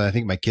of those. And I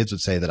think my kids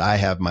would say that I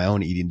have my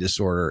own eating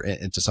disorder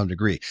and to some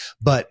degree,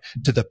 but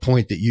to the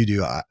point that you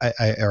do,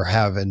 I or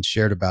have and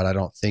shared about, I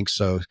don't think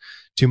so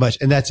too much.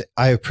 And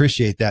I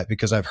appreciate that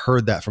because I've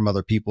heard that from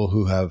other people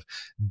who have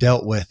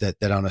dealt with it,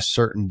 that on a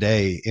certain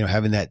day,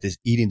 having this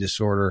eating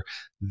disorder,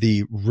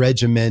 the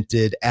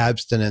regimented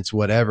abstinence,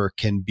 whatever,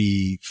 can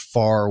be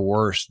far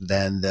worse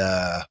than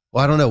I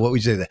don't know what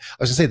we say. I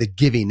was gonna say the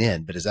giving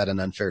in, but is that an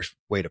unfair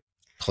way to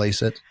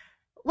place it?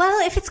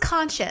 Well, if it's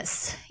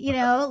conscious,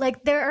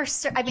 like there are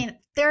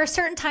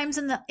certain times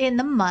in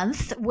the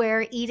month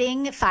where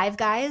eating Five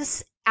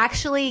Guys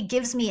actually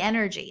gives me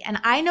energy. And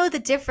I know the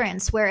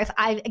difference where if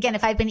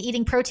I've been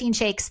eating protein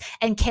shakes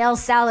and kale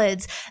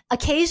salads,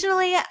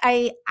 occasionally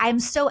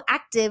I'm so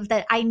active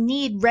that I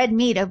need red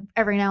meat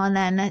every now and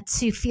then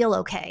to feel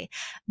okay.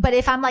 But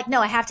if I'm like, no,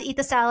 I have to eat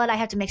the salad, I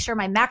have to make sure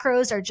my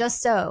macros are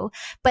just so.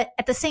 But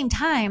at the same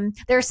time,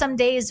 there are some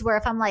days where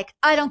if I'm like,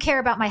 I don't care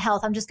about my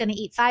health, I'm just going to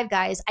eat Five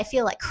Guys, I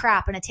feel like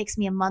crap and it takes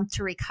me a month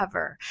to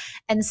recover.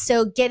 And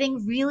so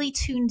getting really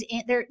tuned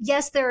in there,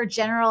 yes, there are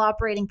general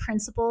operating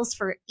principles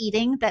for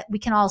eating that we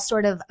can all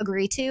sort of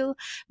agree to,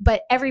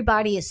 but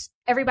everybody's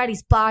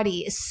body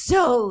is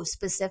so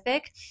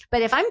specific.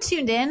 But if I'm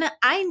tuned in,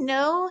 I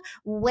know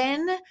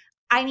when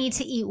I need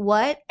to eat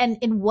what and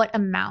in what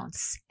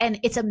amounts. And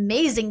it's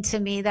amazing to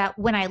me that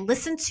when I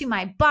listen to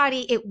my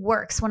body, it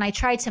works. When I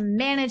try to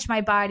manage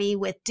my body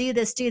with do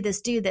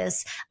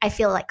this, I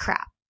feel like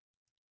crap.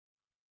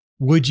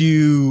 Would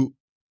you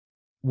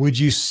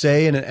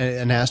say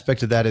an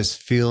aspect of that is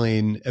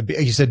feeling,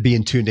 you said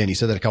being tuned in, you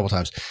said that a couple of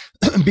times,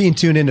 being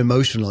tuned in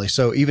emotionally.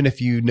 So even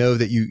if you know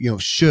that you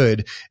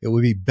it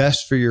would be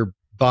best for your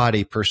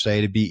body per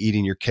se to be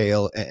eating your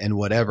kale and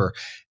whatever.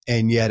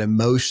 And yet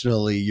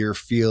emotionally you're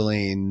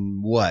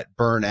feeling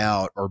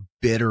burnout or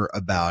bitter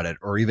about it,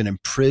 or even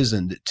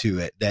imprisoned to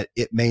it, that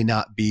it may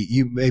not be,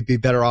 you may be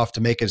better off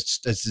to make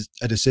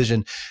a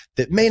decision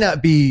that may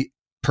not be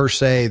per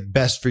se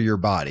best for your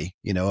body.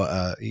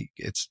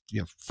 It's,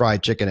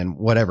 fried chicken and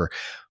whatever,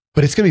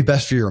 but it's going to be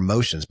best for your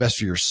emotions, best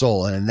for your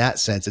soul. And in that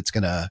sense,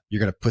 you're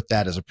going to put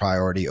that as a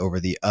priority over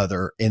the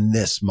other in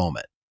this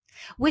moment.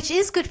 Which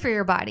is good for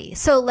your body.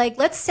 So like,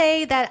 let's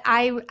say that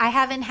I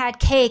haven't had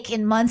cake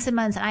in months and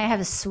months, and I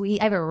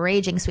have a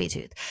raging sweet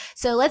tooth.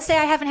 So let's say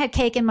I haven't had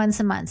cake in months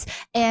and months,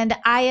 and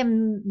I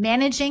am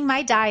managing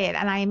my diet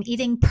and I am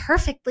eating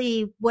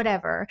perfectly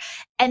whatever.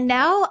 And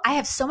now I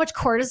have so much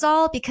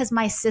cortisol because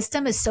my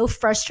system is so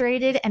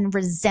frustrated and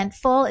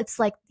resentful. It's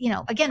like,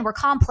 again, we're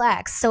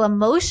complex. So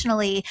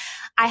emotionally,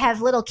 I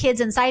have little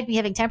kids inside me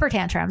having temper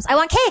tantrums. I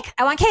want cake.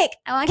 I want cake.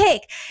 I want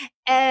cake.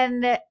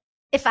 And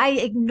if I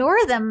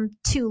ignore them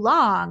too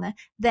long,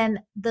 then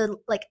the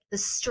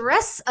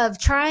stress of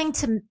trying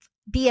to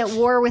be at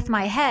war with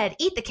my head,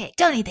 eat the cake,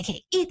 don't eat the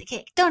cake, eat the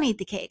cake, don't eat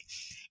the cake,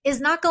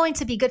 is not going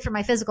to be good for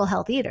my physical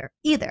health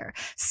either.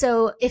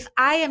 So if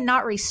I am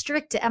not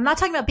restricted, I'm not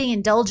talking about being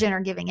indulgent or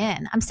giving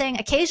in. I'm saying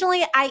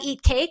occasionally I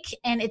eat cake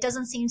and it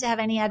doesn't seem to have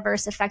any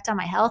adverse effect on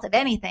my health. If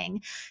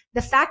anything,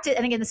 the fact that,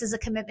 and again, this is a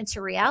commitment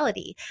to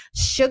reality,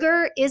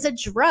 sugar is a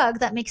drug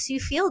that makes you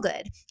feel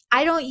good.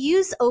 I don't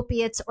use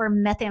opiates or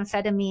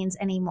methamphetamines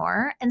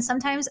anymore. And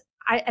sometimes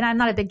I'm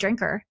not a big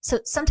drinker. So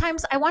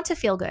sometimes I want to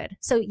feel good.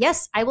 So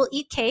yes, I will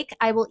eat cake.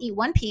 I will eat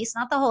one piece,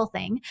 not the whole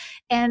thing.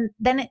 And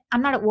then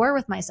I'm not at war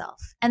with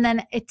myself. And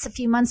then it's a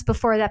few months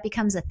before that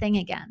becomes a thing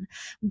again.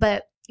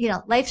 But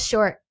life's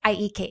short. I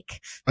eat cake.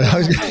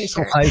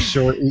 Life's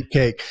short, eat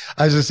cake.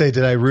 I was going to say,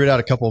 did I root out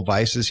a couple of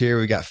vices here?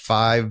 We got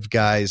Five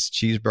Guys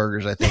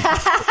cheeseburgers, I think.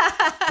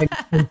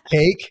 and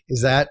cake.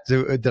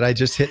 Did I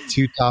just hit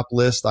two top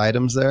list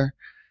items there?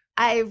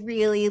 I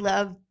really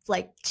love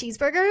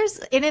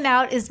cheeseburgers.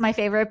 In-N-Out is my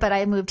favorite, but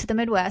I moved to the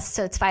Midwest,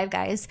 so it's Five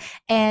Guys.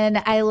 And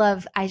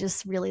I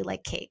just really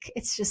like cake.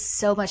 It's just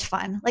so much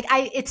fun.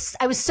 I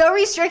was so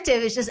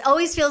restrictive. It just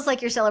always feels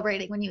like you're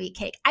celebrating when you eat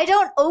cake. I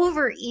don't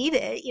overeat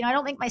it. I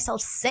don't make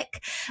myself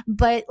sick,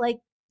 but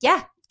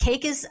yeah,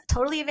 cake is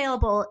totally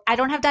available. I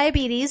don't have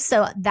diabetes,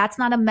 so that's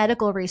not a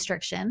medical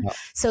restriction. No.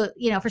 So,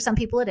 for some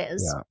people it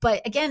is. Yeah.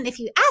 But again, if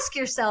you ask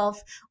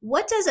yourself,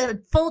 what does a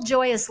full,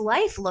 joyous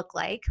life look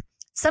like?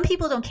 Some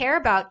people don't care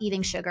about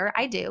eating sugar.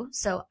 I do,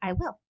 so I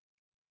will.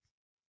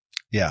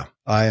 Yeah,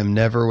 I am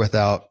never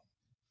without.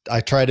 I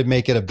try to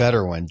make it a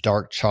better one.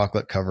 Dark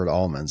chocolate covered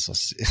almonds,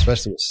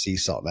 especially with sea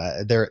salt.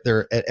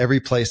 They're at every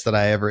place that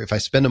if I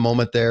spend a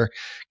moment there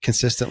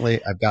consistently,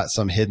 I've got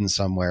some hidden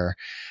somewhere.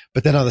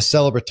 But then on the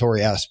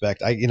celebratory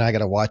aspect, I got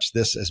to watch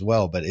this as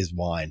well. But is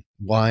wine?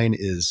 Wine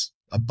is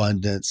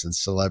abundance and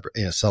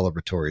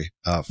celebratory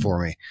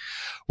for me.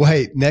 Well,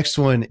 hey, next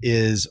one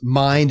is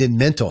mind and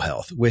mental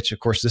health, which of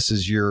course this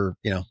is your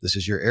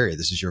area.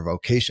 This is your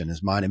vocation,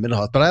 is mind and mental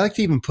health. But I like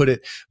to even put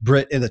it,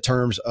 Britt, in the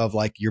terms of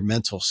your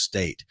mental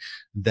state,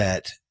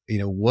 that,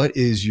 what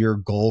is your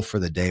goal for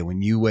the day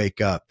when you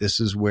wake up? This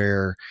is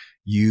where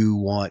you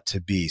want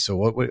to be.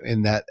 So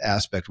in that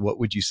aspect, what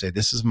would you say?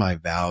 This is my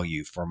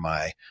value for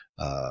my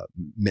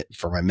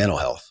mental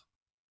health.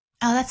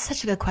 Oh, that's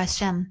such a good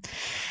question.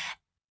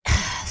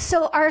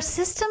 So our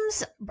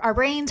systems, our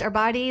brains, our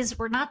bodies,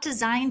 we're not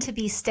designed to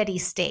be steady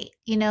state.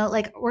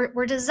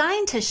 We're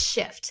designed to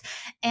shift.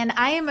 And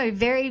I am a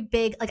very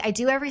big, I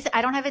do everything.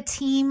 I don't have a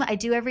team. I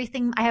do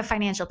everything. I have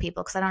financial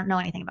people because I don't know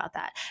anything about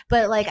that.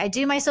 But I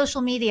do my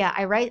social media.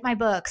 I write my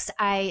books.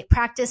 I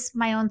practice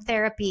my own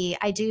therapy.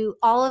 I do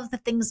all of the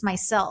things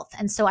myself.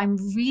 And so I'm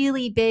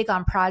really big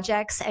on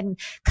projects and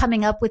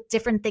coming up with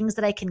different things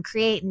that I can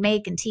create and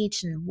make and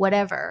teach and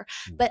whatever.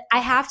 But I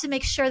have to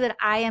make sure that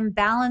I am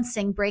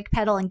balancing brake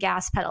pedal and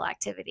gas pedal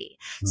activity.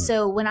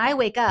 So when I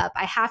wake up,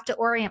 I have to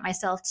orient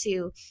myself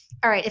to,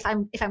 all right, if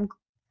I'm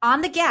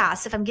on the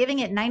gas, if I'm giving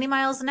it 90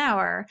 miles an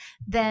hour,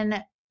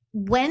 then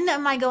when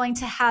am I going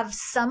to have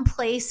some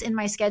place in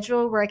my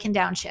schedule where I can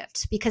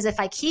downshift? Because if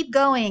I keep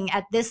going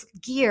at this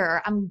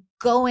gear, I'm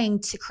going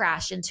to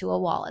crash into a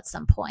wall at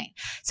some point.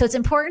 So it's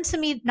important to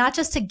me not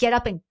just to get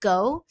up and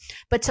go,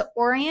 but to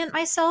orient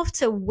myself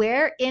to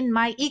where in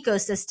my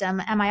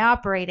ecosystem am I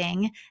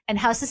operating and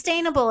how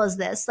sustainable is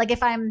this?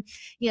 If I'm,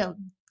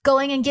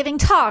 going and giving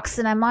talks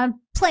and I'm on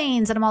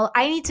planes and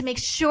I need to make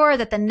sure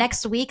that the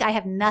next week I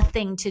have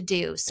nothing to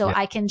do. So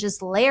I can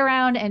just lay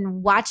around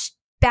and watch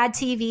bad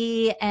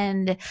TV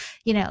and,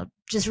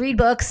 just read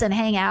books and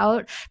hang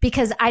out,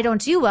 because I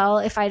don't do well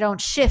if I don't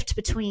shift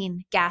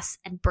between gas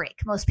and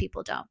brake. Most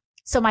people don't.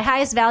 So my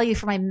highest value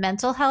for my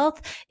mental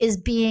health is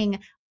being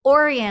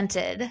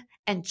oriented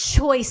and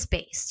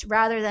choice-based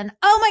rather than,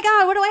 oh my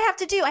God, what do I have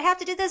to do? I have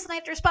to do this and I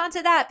have to respond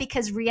to that,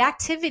 because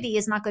reactivity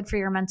is not good for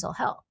your mental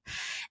health.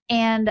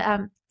 And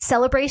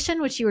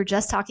celebration, which you were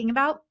just talking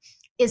about,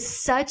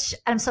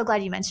 I'm so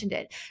glad you mentioned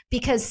it,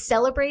 because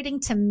celebrating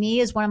to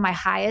me is one of my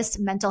highest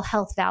mental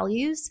health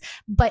values.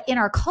 But in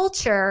our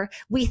culture,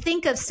 we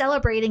think of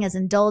celebrating as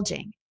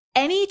indulging.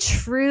 any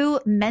true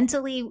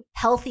mentally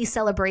healthy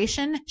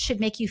celebration should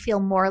make you feel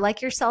more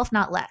like yourself,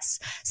 not less.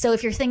 So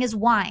if your thing is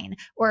wine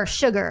or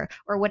sugar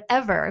or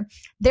whatever,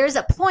 there's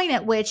a point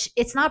at which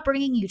it's not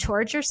bringing you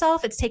towards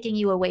yourself, it's taking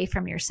you away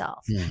from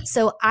yourself.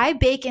 So I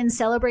bake in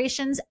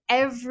celebrations.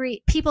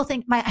 People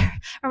think I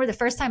remember the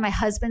first time my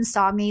husband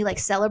saw me like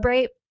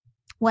celebrate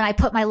when I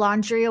put my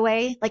laundry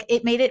away, like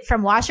it made it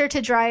from washer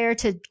to dryer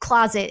to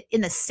closet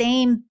in the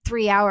same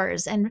 3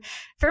 hours. And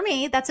for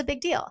me, that's a big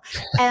deal.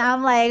 And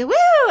I'm like,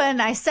 woo!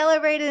 And I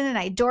celebrated and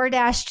I door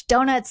dashed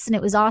donuts and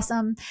it was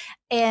awesome.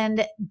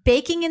 And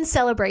baking in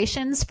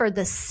celebrations for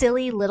the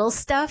silly little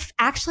stuff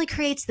actually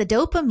creates the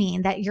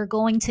dopamine that you're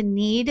going to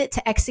need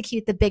to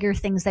execute the bigger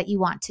things that you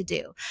want to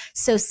do.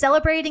 So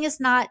celebrating is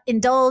not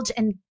indulge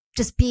and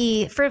just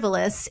be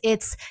frivolous.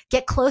 It's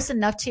get close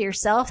enough to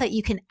yourself that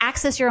you can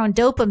access your own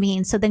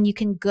dopamine so then you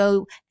can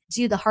go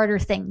do the harder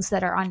things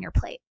that are on your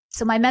plate.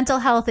 So my mental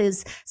health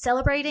is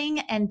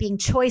celebrating and being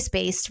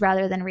choice-based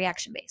rather than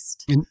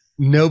reaction-based.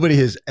 Nobody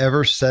has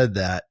ever said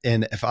that.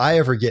 And if I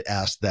ever get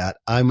asked that,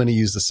 I'm going to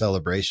use the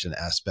celebration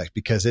aspect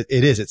because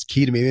it's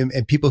key to me.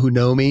 And people who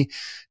know me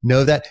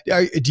know that.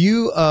 Do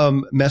you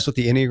mess with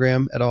the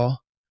Enneagram at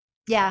all?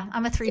 Yeah,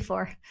 I'm a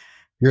 3-4.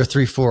 You're a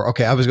 3-4.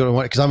 Okay. I was going to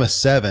want, cause I'm a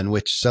 7,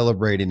 which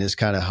celebrating is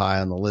kind of high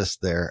on the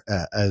list there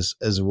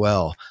as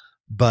well.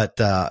 But,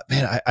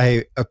 man,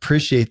 I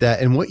appreciate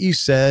that. And what you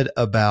said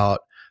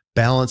about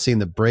balancing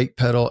the brake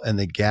pedal and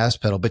the gas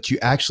pedal, but you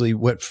actually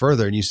went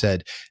further and you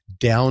said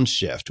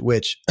downshift,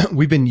 which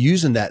we've been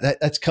using this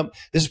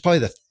is probably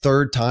the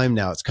 3rd time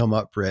now it's come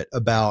up, Britt,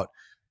 about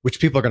which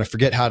people are going to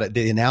forget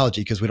the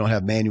analogy because we don't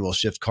have manual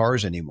shift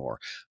cars anymore,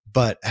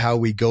 but how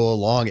we go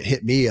along. It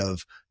hit me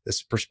of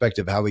this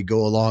perspective, how we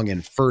go along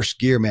in first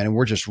gear, man, and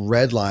we're just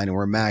redline and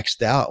we're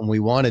maxed out and we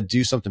want to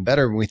do something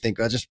better. And we think,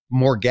 oh, just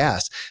more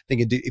gas.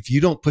 Thinking, if you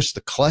don't push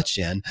the clutch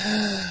in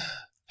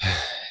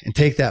and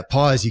take that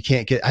pause, you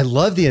can't get, I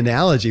love the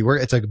analogy where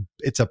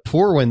it's a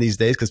poor one these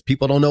days because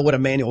people don't know what a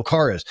manual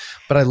car is,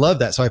 but I love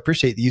that. So I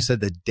appreciate that you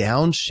said the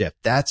downshift.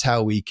 That's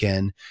how we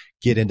can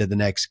get into the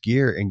next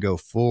gear and go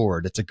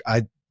forward.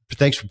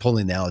 Thanks for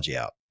pulling the analogy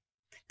out.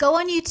 Go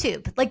on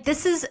YouTube. Like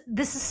this is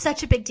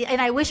such a big deal.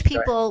 And I wish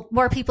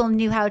more people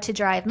knew how to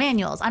drive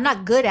manuals. I'm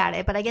not good at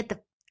it, but I get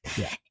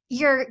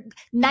you're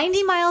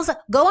 90 miles,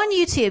 go on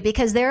YouTube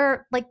because there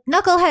are like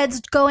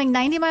knuckleheads going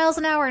 90 miles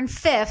an hour in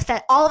fifth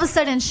that all of a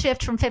sudden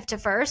shift from fifth to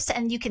first.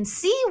 And you can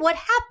see what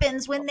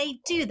happens when they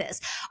do this.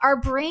 Our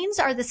brains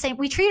are the same.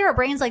 We treat our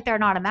brains like they're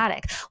an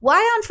automatic. Why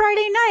on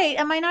Friday night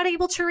am I not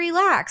able to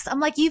relax? I'm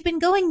like, you've been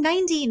going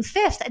 90 in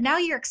fifth and now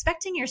you're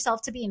expecting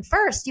yourself to be in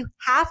first. You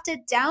have to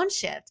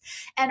downshift.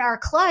 And our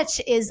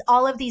clutch is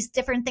all of these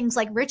different things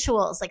like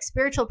rituals, like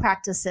spiritual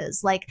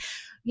practices, like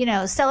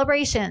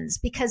celebrations,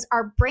 because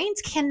our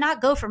brains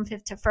cannot go from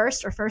fifth to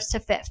first or first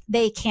to fifth.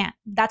 They can't.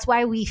 That's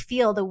why we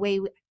feel the way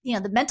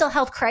the mental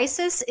health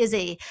crisis is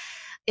a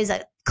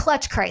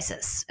clutch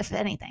crisis, if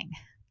anything.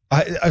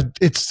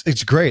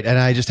 It's great. And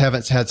I just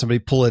haven't had somebody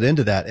pull it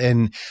into that.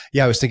 And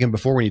yeah, I was thinking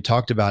before when you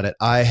talked about it,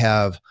 I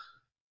have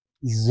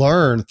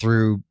learned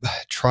through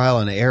trial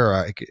and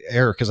error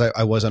because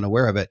I wasn't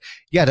aware of it.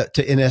 Yeah.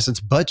 To in essence,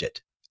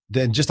 budget.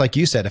 Then just like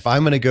you said, if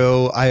I'm going to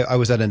go, I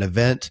was at an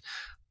event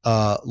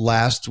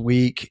last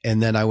week,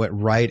 and then I went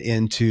right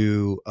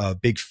into a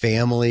big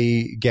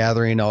family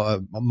gathering.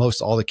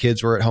 Most all the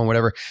kids were at home,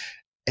 whatever.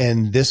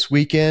 And this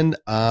weekend,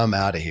 I'm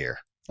out of here.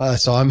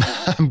 So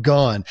I'm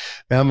gone.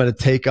 Man, I'm going to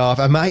take off.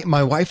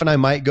 My wife and I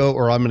might go,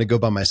 or I'm going to go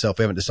by myself.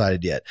 We haven't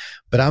decided yet,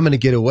 but I'm going to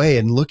get away.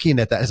 And looking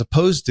at that, as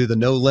opposed to the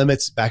no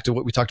limits, back to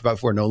what we talked about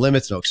before, no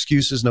limits, no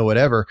excuses, no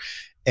whatever.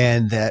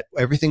 And that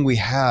everything we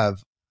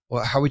have,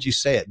 well, how would you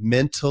say it?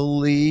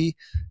 Mentally,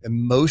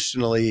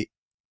 emotionally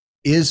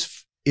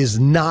is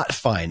not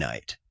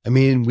finite. I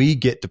mean, we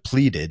get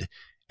depleted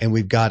and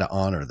we've got to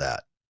honor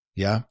that.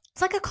 Yeah.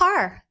 It's like a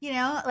car,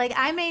 like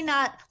I may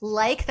not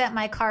like that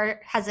my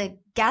car has a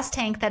gas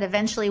tank that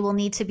eventually will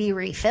need to be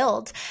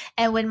refilled.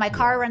 And when my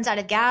car runs out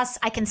of gas,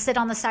 I can sit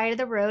on the side of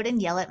the road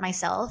and yell at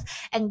myself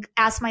and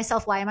ask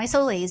myself, why am I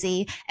so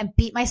lazy? And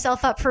beat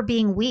myself up for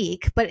being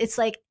weak. But it's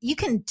like, you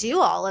can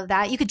do all of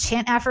that. You could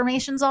chant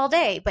affirmations all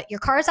day, but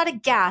your car's out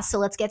of gas. So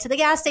let's get to the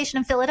gas station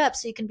and fill it up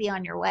so you can be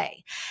on your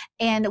way.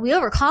 And we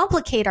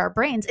overcomplicate our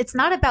brains. It's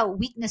not about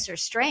weakness or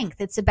strength.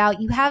 It's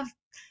about you have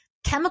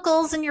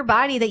chemicals in your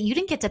body that you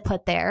didn't get to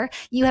put there.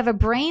 You have a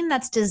brain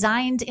that's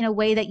designed in a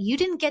way that you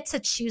didn't get to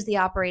choose the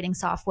operating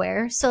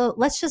software. So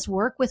let's just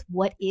work with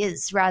what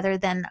is rather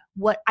than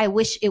what I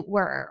wish it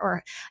were,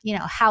 or,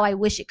 how I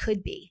wish it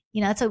could be.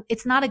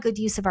 It's not a good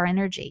use of our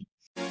energy.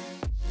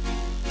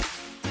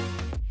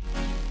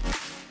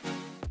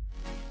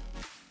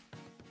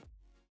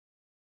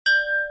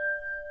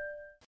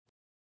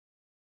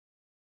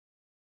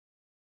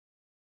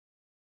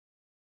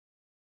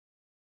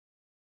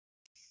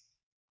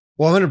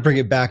 Well, I'm going to bring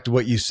it back to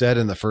what you said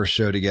in the first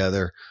show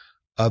together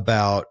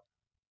about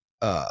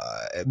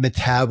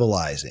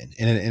metabolizing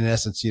in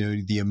essence,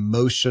 the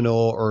emotional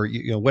or,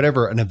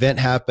 whatever an event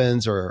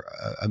happens or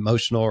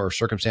emotional or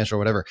circumstantial or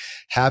whatever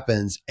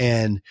happens,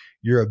 and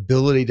your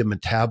ability to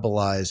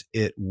metabolize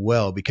it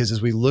well. Because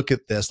as we look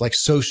at this, like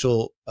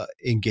social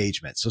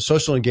engagements, so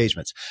social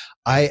engagements,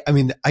 I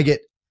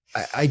get,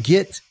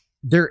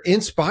 they're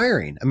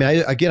inspiring. I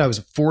mean, I was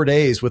 4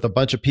 days with a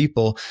bunch of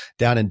people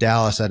down in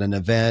Dallas at an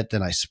event,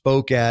 and I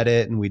spoke at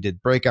it, and we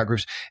did breakout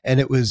groups,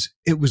 and it was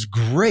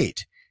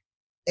great.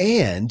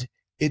 And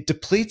it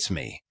depletes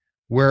me.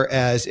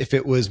 Whereas if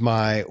it was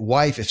my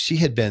wife, if she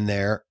had been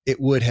there, it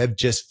would have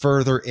just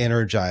further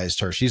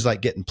energized her. She's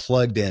like getting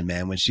plugged in,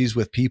 man. When she's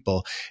with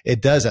people,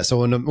 it does that.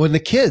 So when the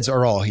kids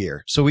are all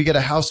here, so we get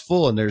a house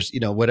full and there's,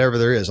 whatever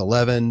there is,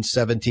 11,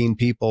 17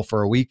 people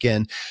for a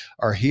weekend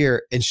are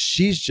here. And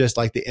she's just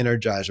like the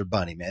Energizer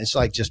bunny, man. It's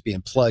like just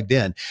being plugged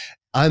in.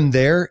 I'm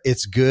there.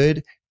 It's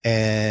good.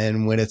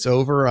 And when it's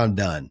over, I'm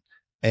done.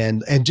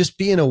 And just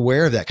being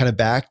aware of that, kind of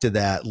back to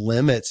that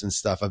limits and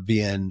stuff of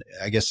being,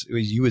 I guess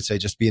you would say,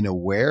 just being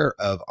aware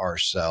of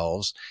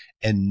ourselves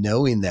and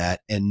knowing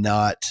that, and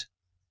not,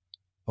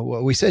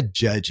 well, we said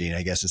judging,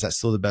 I guess. Is that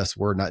still the best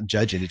word? Not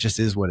judging. It just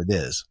is what it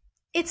is.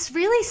 It's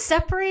really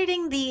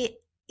separating the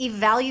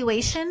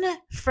evaluation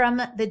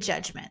from the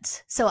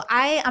judgment. So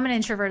I'm an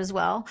introvert as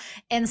well.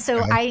 And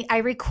so okay. I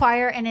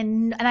require,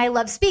 and I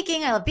love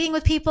speaking, I love being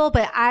with people,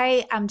 but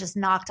I'm just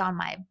knocked on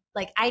my,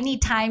 I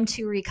need time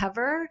to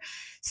recover.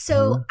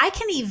 So I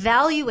can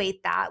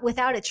evaluate that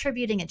without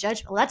attributing a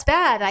judgment. Well, that's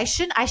bad. I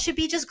should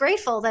be just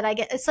grateful that I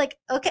get, it's like,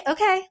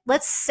 okay,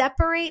 let's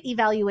separate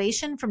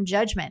evaluation from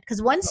judgment.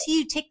 Because once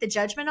you take the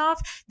judgment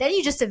off, then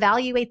you just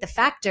evaluate the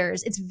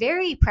factors. It's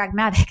very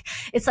pragmatic.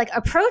 It's like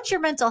approach your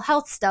mental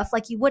health stuff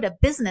like you would a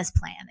business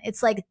plan.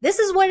 It's like, this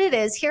is what it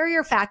is. Here are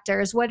your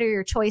factors. What are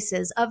your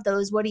choices of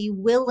those? What are you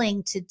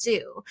willing to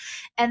do?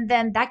 And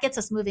then that gets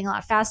us moving a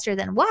lot faster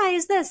than why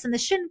is this? And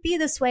this shouldn't be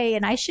this way.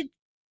 And I should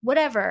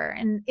whatever.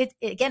 And it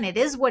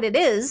is what it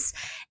is.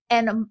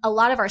 And a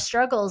lot of our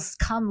struggles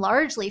come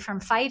largely from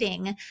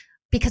fighting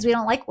because we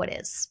don't like what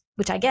is,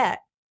 which I get.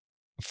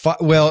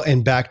 Well,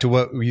 and back to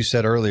what you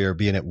said earlier,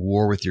 being at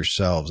war with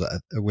yourself.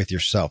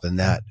 And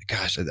that,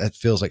 gosh, that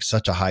feels like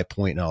such a high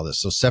point in all this.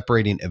 So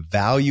separating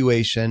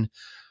evaluation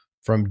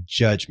from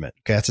judgment.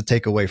 Okay. That's a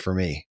takeaway for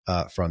me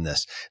from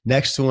this.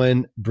 Next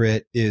one,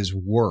 Britt, is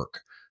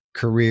work.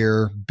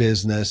 Career,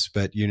 business,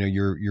 but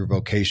your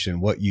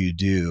vocation, what you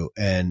do.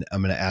 And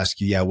I'm going to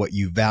ask you, what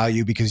you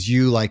value, because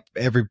you, like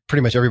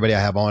pretty much everybody I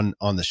have on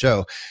the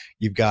show,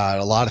 you've got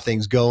a lot of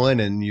things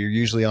going, and you're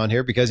usually on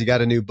here because you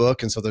got a new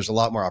book. And so there's a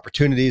lot more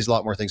opportunities, a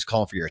lot more things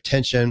calling for your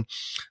attention.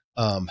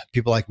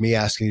 People like me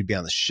asking you to be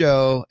on the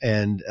show,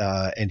 and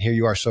here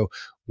you are. So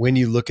when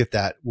you look at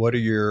that, what are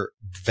your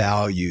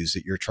values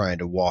that you're trying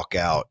to walk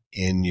out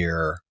in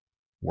your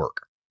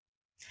work?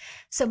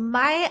 So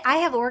I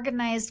have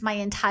organized my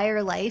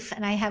entire life,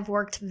 and I have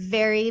worked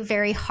very,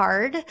 very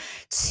hard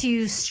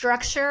to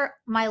structure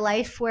my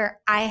life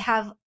where I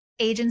have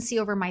agency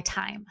over my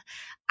time.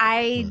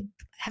 I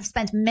have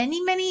spent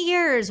many, many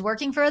years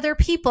working for other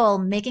people,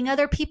 making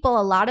other people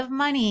a lot of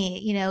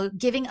money,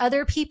 giving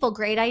other people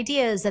great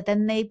ideas that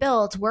then they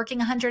built, working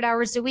 100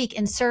 hours a week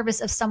in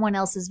service of someone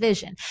else's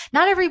vision.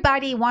 Not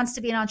everybody wants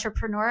to be an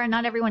entrepreneur, and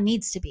not everyone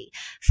needs to be.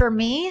 For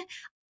me,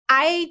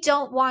 I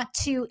don't want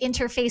to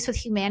interface with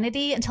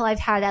humanity until I've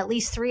had at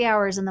least 3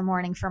 hours in the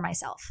morning for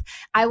myself.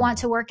 I want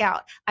to work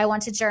out. I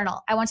want to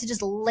journal. I want to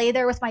just lay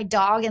there with my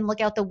dog and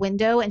look out the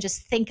window and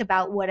just think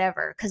about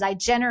whatever, because I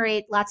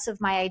generate lots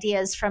of my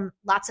ideas from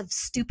lots of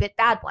stupid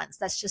bad ones.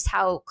 That's just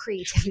how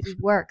creativity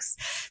works.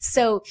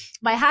 So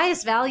my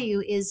highest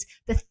value is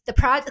the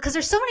project, because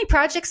there's so many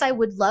projects I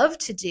would love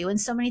to do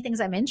and so many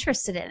things I'm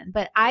interested in,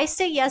 but I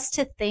say yes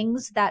to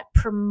things that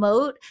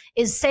promote,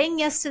 is saying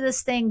yes to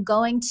this thing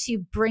going to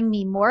bring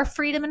me more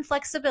freedom and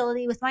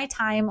flexibility with my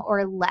time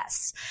or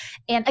less?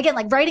 And again,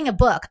 like writing a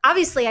book,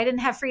 obviously I didn't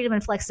have freedom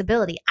and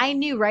flexibility. I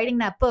knew writing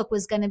that book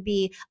was going to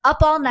be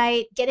up all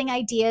night, getting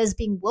ideas,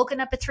 being woken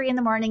up at 3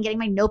 a.m, getting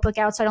my notebook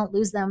out so I don't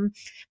lose them.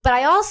 But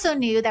I also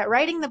knew that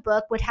writing the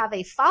book would have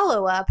a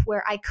follow-up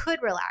where I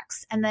could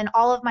relax. And then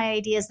all of my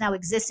ideas now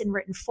exist in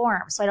written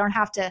form. So I don't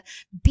have to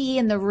be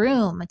in the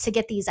room to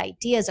get these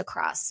ideas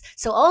across.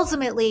 So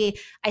ultimately,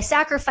 I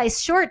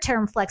sacrificed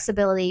short-term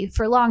flexibility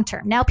for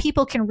long-term. Now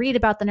people can read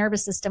about the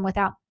nervous system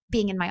without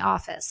being in my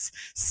office.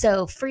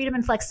 So freedom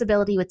and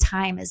flexibility with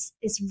time is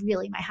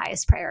really my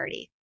highest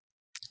priority.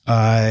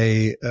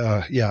 I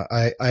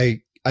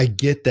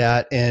get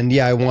that. And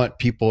I want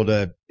people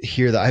to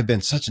hear that. I've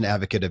been such an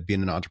advocate of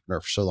being an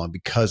entrepreneur for so long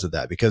because of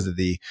that, because of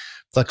the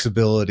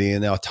flexibility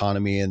and the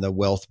autonomy and the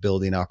wealth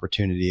building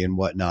opportunity and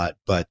whatnot.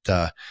 But,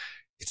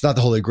 it's not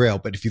the Holy Grail,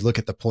 but if you look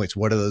at the points,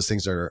 what are those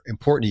things that are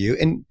important to you?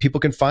 And people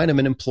can find them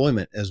in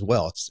employment as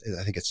well.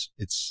 I think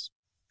it's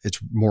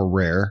more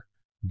rare,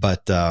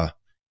 but I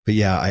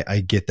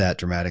get that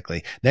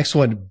dramatically. Next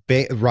one,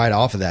 right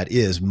off of that,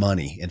 is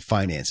money and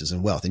finances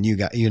and wealth. And you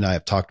and I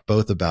have talked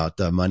both about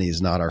money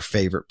is not our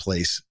favorite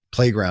place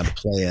playground to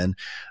play in,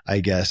 I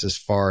guess, as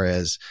far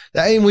as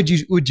that. And would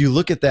you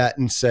look at that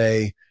and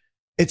say,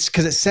 it's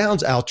because it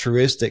sounds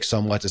altruistic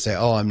somewhat to say,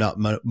 oh, I'm not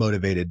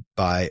motivated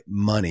by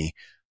money.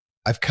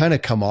 I've kind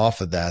of come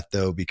off of that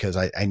though, because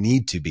I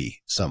need to be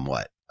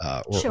somewhat,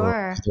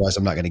 or otherwise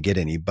I'm not going to get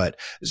any. But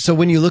so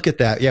when you look at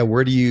that, yeah,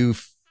 where do you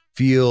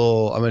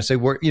feel, I'm going to say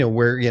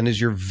where again is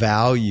your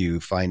value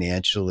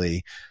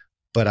financially?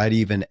 But I'd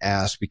even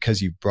ask,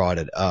 because you brought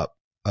it up,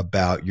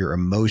 about your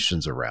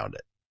emotions around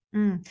it.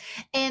 Mm.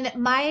 And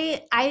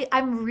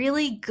I'm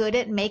really good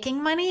at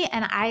making money,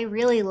 and I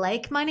really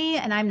like money,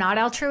 and I'm not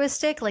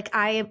altruistic. Like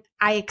I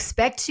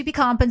expect to be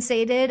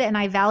compensated, and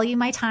I value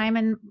my time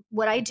and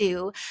what I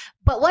do.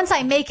 But once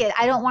I make it,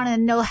 I don't want to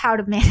know how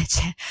to manage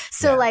it.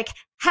 So like,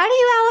 how do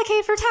you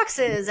allocate for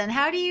taxes, and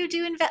how do you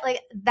do invest?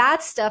 Like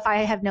that stuff I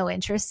have no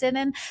interest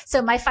in.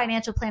 So my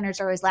financial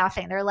planners are always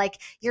laughing. They're like,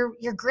 you're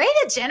great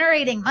at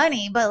generating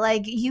money, but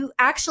like you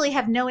actually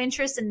have no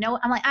interest in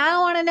I'm like, I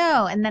don't want to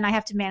know. And then I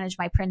have to manage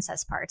my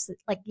princess parts.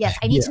 Like, yes,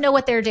 I need to know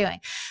what they're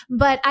doing.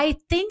 But I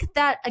think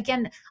that,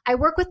 again, I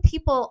work with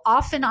people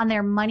often on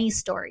their money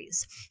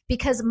stories,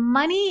 because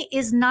money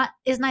is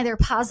neither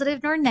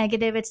positive nor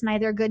negative. It's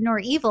neither good nor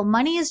evil.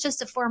 Money is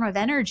just a form of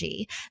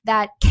energy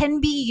that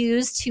can be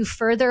used to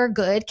further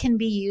good, can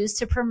be used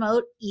to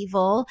promote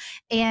evil.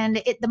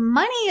 And the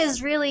money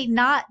is really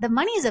not, the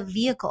money is a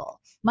vehicle.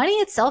 Money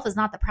itself is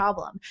not the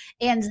problem.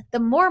 And the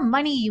more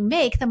money you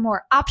make, the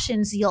more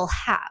options you'll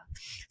have.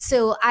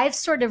 So I've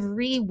sort of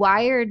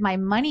rewired my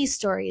money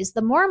stories.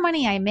 The more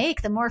money I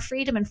make, the more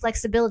freedom and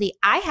flexibility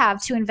I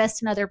have to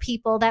invest in other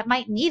people that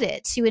might need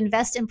it, to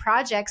invest in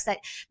projects that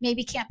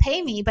maybe can't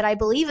pay me, but I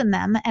believe in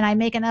them, and I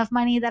make enough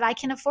money that I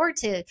can afford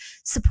to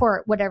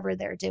support whatever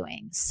they're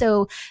doing.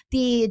 So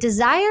the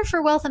desire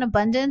for wealth and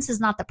abundance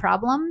is not the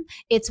problem.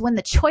 It's when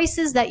the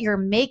choices that you're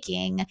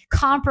making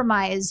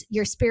compromise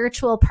your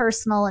spiritual,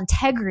 personal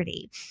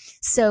integrity.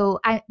 So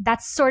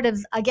that's sort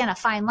of, again, a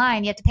fine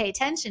line you have to pay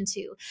attention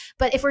to.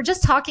 But if we're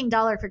just talking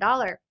dollar for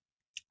dollar,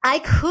 I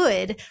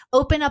could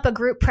open up a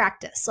group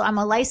practice. So I'm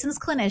a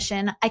licensed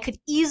clinician. I could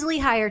easily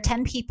hire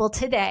 10 people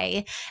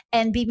today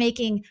and be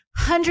making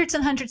hundreds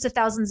and hundreds of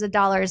thousands of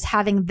dollars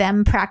having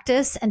them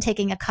practice and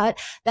taking a cut.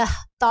 The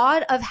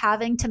thought of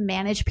having to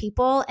manage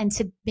people and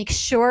to make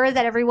sure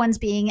that everyone's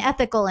being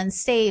ethical and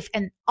safe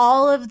and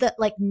all of the,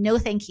 like, no,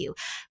 thank you.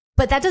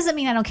 But that doesn't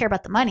mean I don't care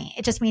about the money.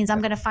 It just means I'm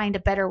going to find a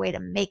better way to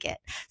make it.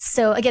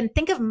 So again,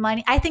 think of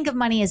money. I think of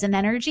money as an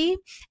energy.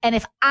 And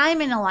if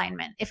I'm in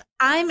alignment, if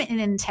I'm in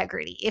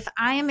integrity, if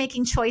I am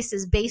making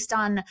choices based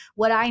on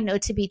what I know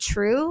to be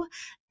true,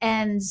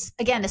 and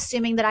again,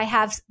 assuming that I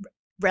have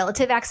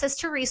relative access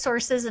to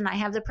resources and I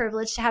have the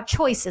privilege to have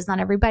choices,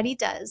 not everybody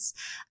does.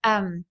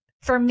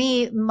 For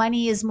me,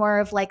 money is more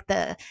of like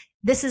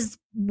this is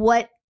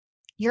what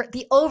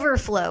the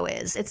overflow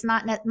is. It's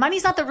not,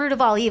 money's not the root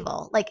of all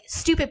evil. Like,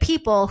 stupid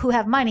people who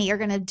have money are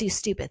going to do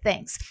stupid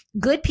things.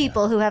 Good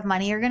people who have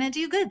money are going to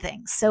do good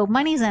things. So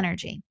money's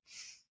energy.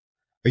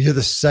 You're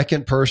the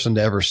second person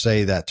to ever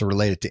say that, to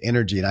relate it to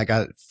energy. And I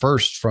got it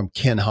first from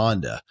Ken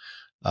Honda.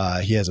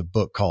 He has a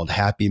book called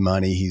Happy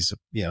Money. He's,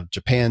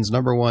 Japan's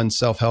 #1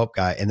 self-help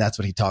guy. And that's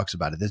what he talks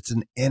about. It's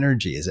an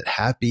energy. Is it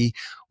happy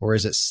or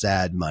is it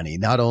sad money?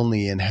 Not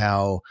only in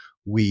how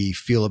we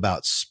feel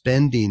about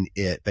spending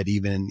it, but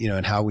even,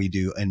 in how we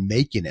do and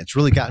making it. It's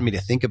really gotten me to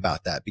think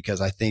about that,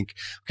 because I think,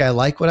 okay, I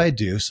like what I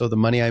do. So the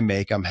money I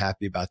make, I'm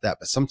happy about that.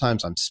 But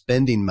sometimes I'm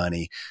spending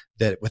money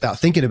that, without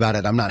thinking about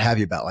it, I'm not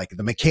happy about, like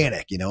the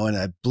mechanic, and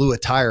I blew a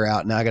tire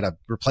out and now I got to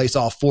replace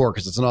all 4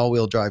 because it's an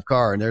all-wheel drive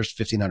car and there's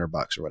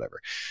 $1,500 or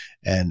whatever.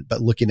 But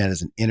looking at it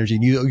as an energy,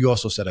 and you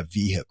also said a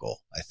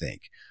vehicle, I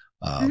think.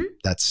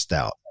 That's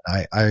stout.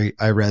 I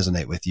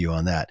resonate with you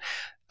on that.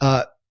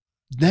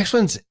 Next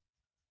one's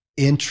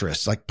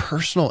interests, like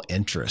personal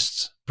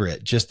interests,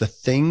 Britt, just the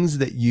things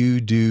that you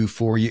do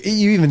for you.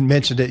 You even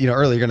mentioned it,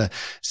 earlier, you're going to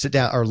sit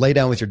down or lay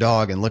down with your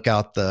dog and look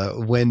out the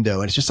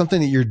window. And it's just something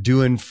that you're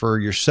doing for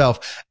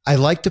yourself. I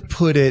like to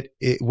put it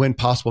when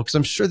possible, because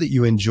I'm sure that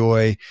you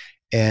enjoy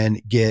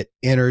and get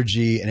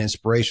energy and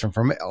inspiration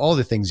from all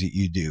the things that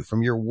you do,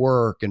 from your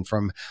work and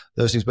from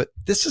those things. But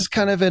this is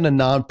kind of in a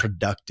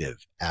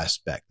non-productive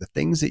aspect, the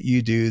things that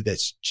you do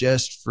that's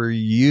just for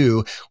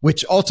you,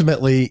 which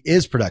ultimately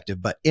is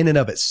productive, but in and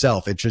of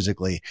itself,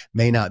 intrinsically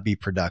may not be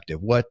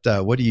productive. What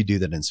do you do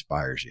that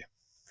inspires you?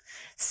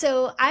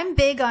 So I'm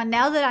big on,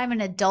 now that I'm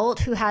an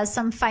adult who has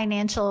some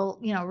financial,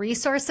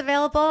 resource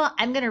available,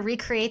 I'm going to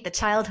recreate the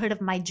childhood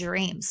of my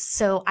dreams.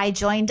 So I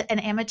joined an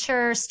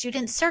amateur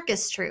student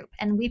circus troupe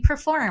and we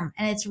perform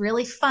and it's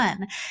really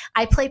fun.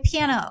 I play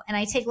piano and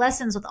I take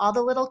lessons with all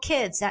the little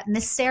kids at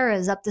Miss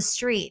Sarah's up the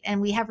street. And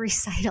we have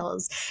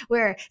recitals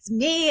where it's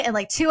me and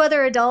like 2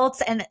 other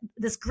adults and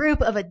this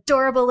group of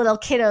adorable little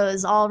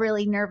kiddos, all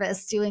really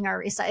nervous, doing our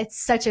recital. It's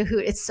such a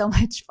hoot. It's so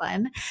much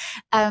fun.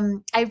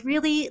 I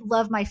really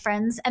love my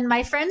friends. And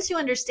my friends who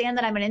understand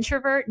that I'm an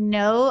introvert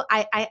know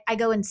I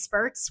go in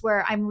spurts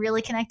where I'm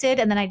really connected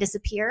and then I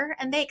disappear,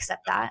 and they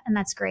accept that. And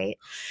that's great.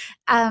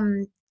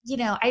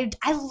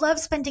 I love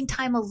spending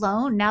time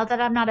alone now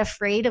that I'm not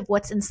afraid of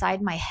what's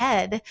inside my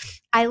head.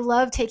 I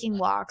love taking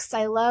walks.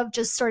 I love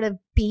just sort of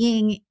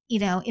being,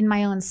 in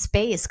my own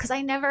space, because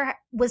I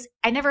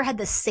never had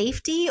the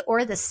safety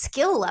or the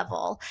skill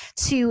level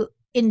to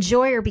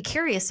enjoy or be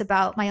curious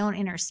about my own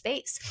inner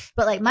space.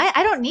 But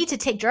I don't need to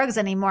take drugs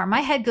anymore. My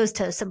head goes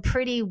to some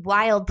pretty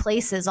wild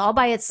places all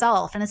by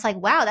itself. And it's like,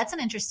 wow, that's an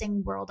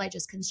interesting world I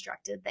just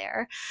constructed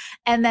there.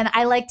 And then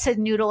I like to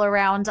noodle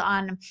around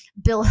on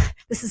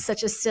this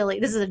is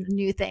a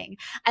new thing.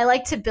 I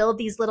like to build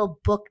these little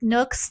book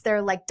nooks.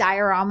 They're like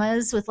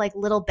dioramas with like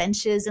little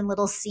benches and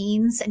little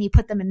scenes, and you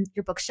put them in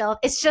your bookshelf.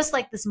 It's just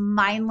like this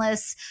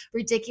mindless,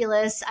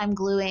 ridiculous, I'm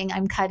gluing,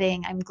 I'm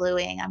cutting, I'm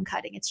gluing, I'm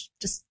cutting. It's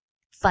just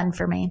fun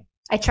for me.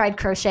 I tried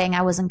crocheting.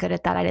 I wasn't good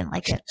at that. I didn't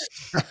like it.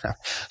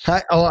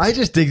 I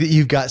just dig that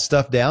you've got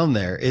stuff down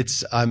there.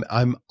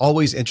 I'm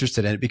always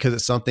interested in it because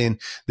it's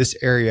this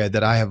area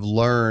that I have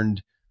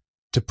learned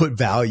to put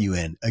value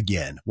in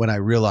again. When I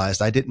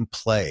realized I didn't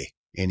play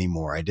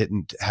anymore, I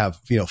didn't have,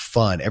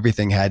 fun.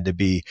 Everything had to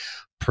be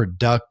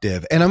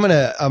productive. And I'm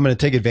going to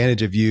take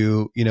advantage of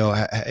you,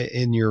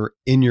 in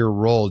your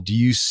role.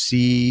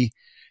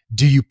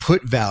 Do you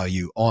put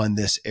value on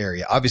this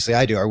area? Obviously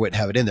I do. I wouldn't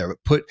have it in there,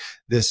 but put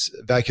this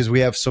value, because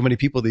we have so many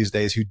people these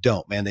days who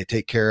don't, man. They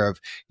take care of,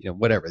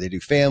 whatever. They do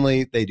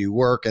family, they do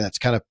work, and that's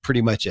kind of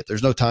pretty much it.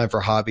 There's no time for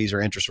hobbies or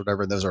interests or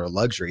whatever. And those are a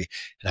luxury.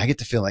 And I get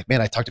to feel like, man,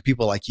 I talk to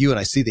people like you and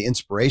I see the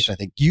inspiration. I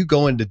think you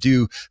going to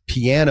do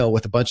piano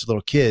with a bunch of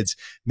little kids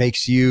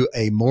makes you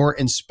a more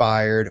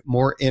inspired,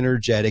 more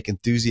energetic,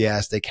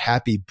 enthusiastic,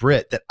 happy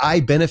Britt that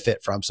I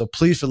benefit from. So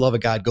please, for the love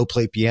of God, go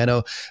play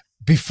piano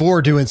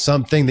before doing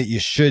something that you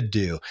should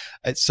do.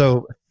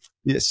 So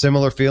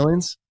similar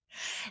feelings?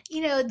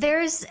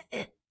 There's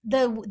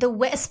the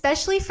way,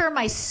 especially for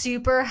my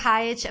super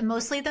high,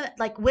 mostly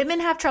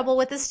women have trouble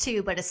with this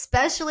too, but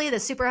especially the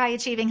super high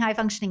achieving, high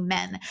functioning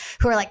men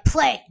who are like,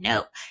 play.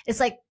 No, it's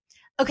like,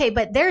 okay,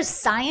 but there's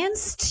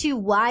science to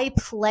why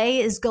play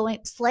is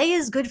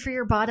good for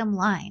your bottom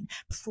line.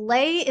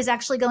 Play is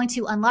actually going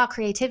to unlock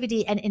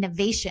creativity and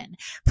innovation.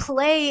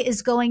 Play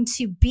is going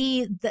to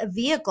be the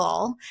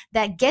vehicle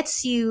that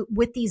gets you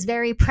with these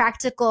very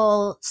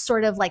practical,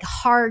 sort of like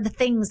hard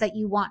things that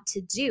you want to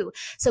do.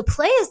 So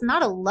play is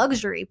not a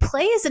luxury.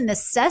 Play is a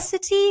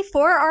necessity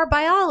for our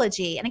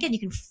biology. And again, you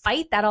can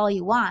fight that all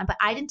you want, but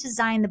I didn't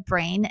design the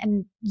brain,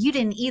 and you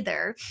didn't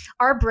either.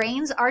 Our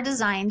brains are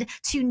designed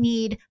to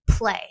need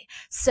play.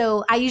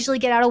 So I usually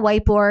get out a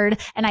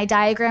whiteboard and I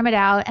diagram it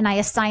out, and I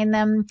assign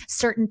them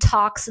certain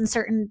talks and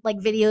certain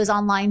videos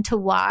online to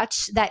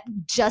watch that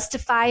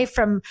justify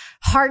from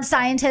hard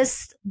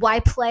scientists why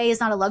play is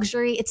not a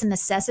luxury. It's a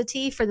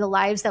necessity for the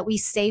lives that we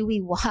say we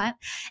want.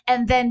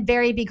 And then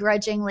very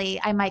begrudgingly,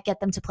 I might get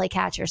them to play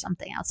catch or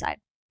something outside.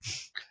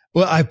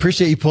 Well, I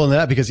appreciate you pulling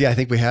that up because, I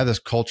think we have this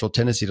cultural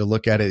tendency to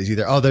look at it as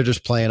either, oh, they're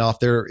just playing off,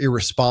 they're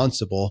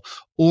irresponsible,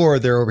 or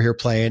they're over here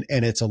playing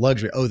and it's a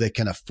luxury. Oh, they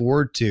can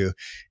afford to.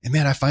 And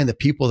man, I find the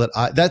people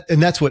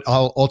that's what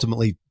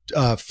ultimately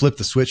flipped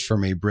the switch for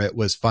me, Britt,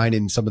 was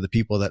finding some of the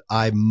people that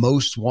I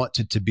most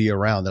wanted to be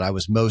around, that I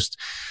was most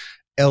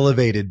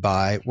elevated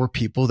by, were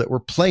people that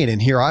were playing.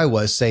 And here I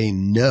was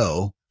saying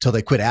no till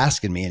they quit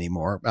asking me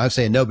anymore. I'm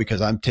saying no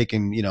because I'm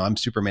taking, I'm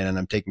Superman and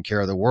I'm taking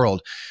care of the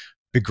world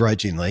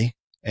begrudgingly,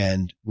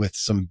 and with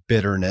some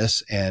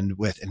bitterness and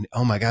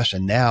oh my gosh.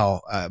 And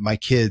now my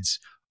kids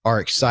are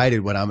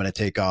excited when I'm going to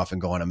take off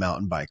and go on a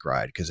mountain bike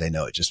ride because they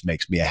know it just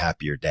makes me a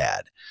happier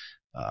dad.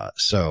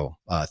 So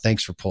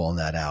thanks for pulling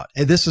that out.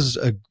 And this is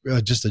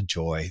just a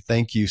joy.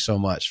 Thank you so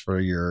much for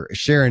your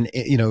sharing,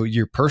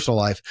 your personal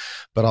life,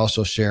 but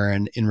also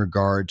sharing in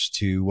regards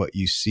to what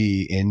you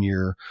see in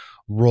your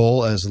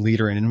role as a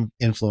leader and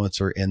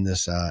influencer in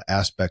this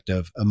aspect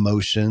of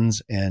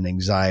emotions and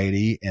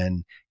anxiety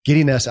and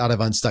getting us out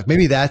of unstuck.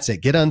 Maybe that's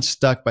it. Get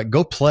unstuck, but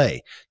go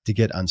play to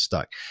get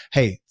unstuck.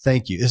 Hey,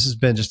 thank you. This has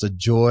been just a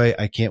joy.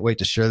 I can't wait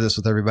to share this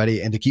with everybody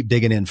and to keep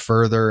digging in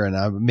further. And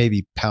I'm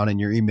maybe pounding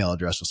your email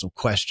address with some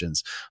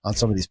questions on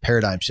some of these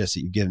paradigm shifts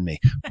that you've given me.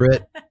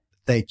 Britt,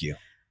 thank you.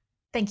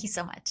 Thank you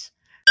so much.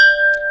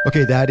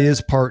 Okay, that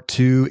is part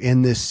 2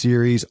 in this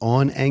series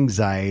on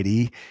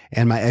anxiety,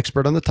 and my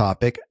expert on the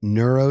topic,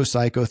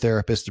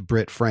 neuropsychotherapist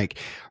Britt Frank.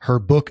 Her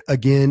book,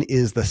 again,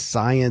 is The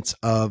Science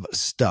of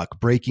Stuck,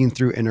 Breaking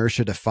Through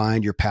Inertia to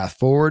Find Your Path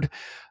Forward.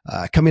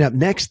 Coming up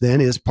next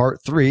then is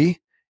part 3,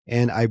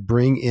 and I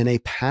bring in a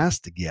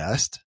past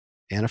guest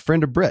and a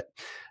friend of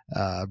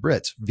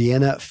Britt's,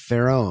 Vienna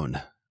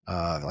Farron,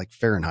 like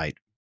Fahrenheit.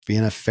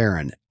 Vienna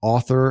Farron,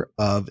 author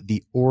of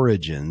The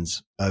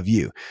Origins of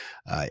You.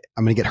 I'm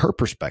going to get her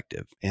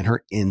perspective and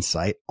her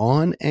insight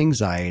on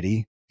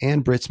anxiety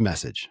and Britt's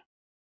message.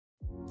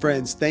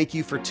 Friends, thank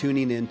you for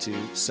tuning into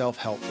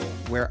Self-Helpful,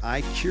 where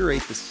I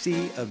curate the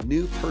sea of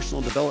new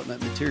personal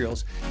development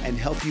materials and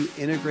help you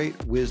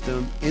integrate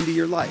wisdom into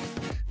your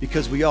life,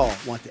 because we all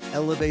want to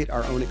elevate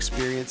our own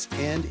experience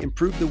and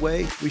improve the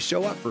way we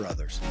show up for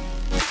others.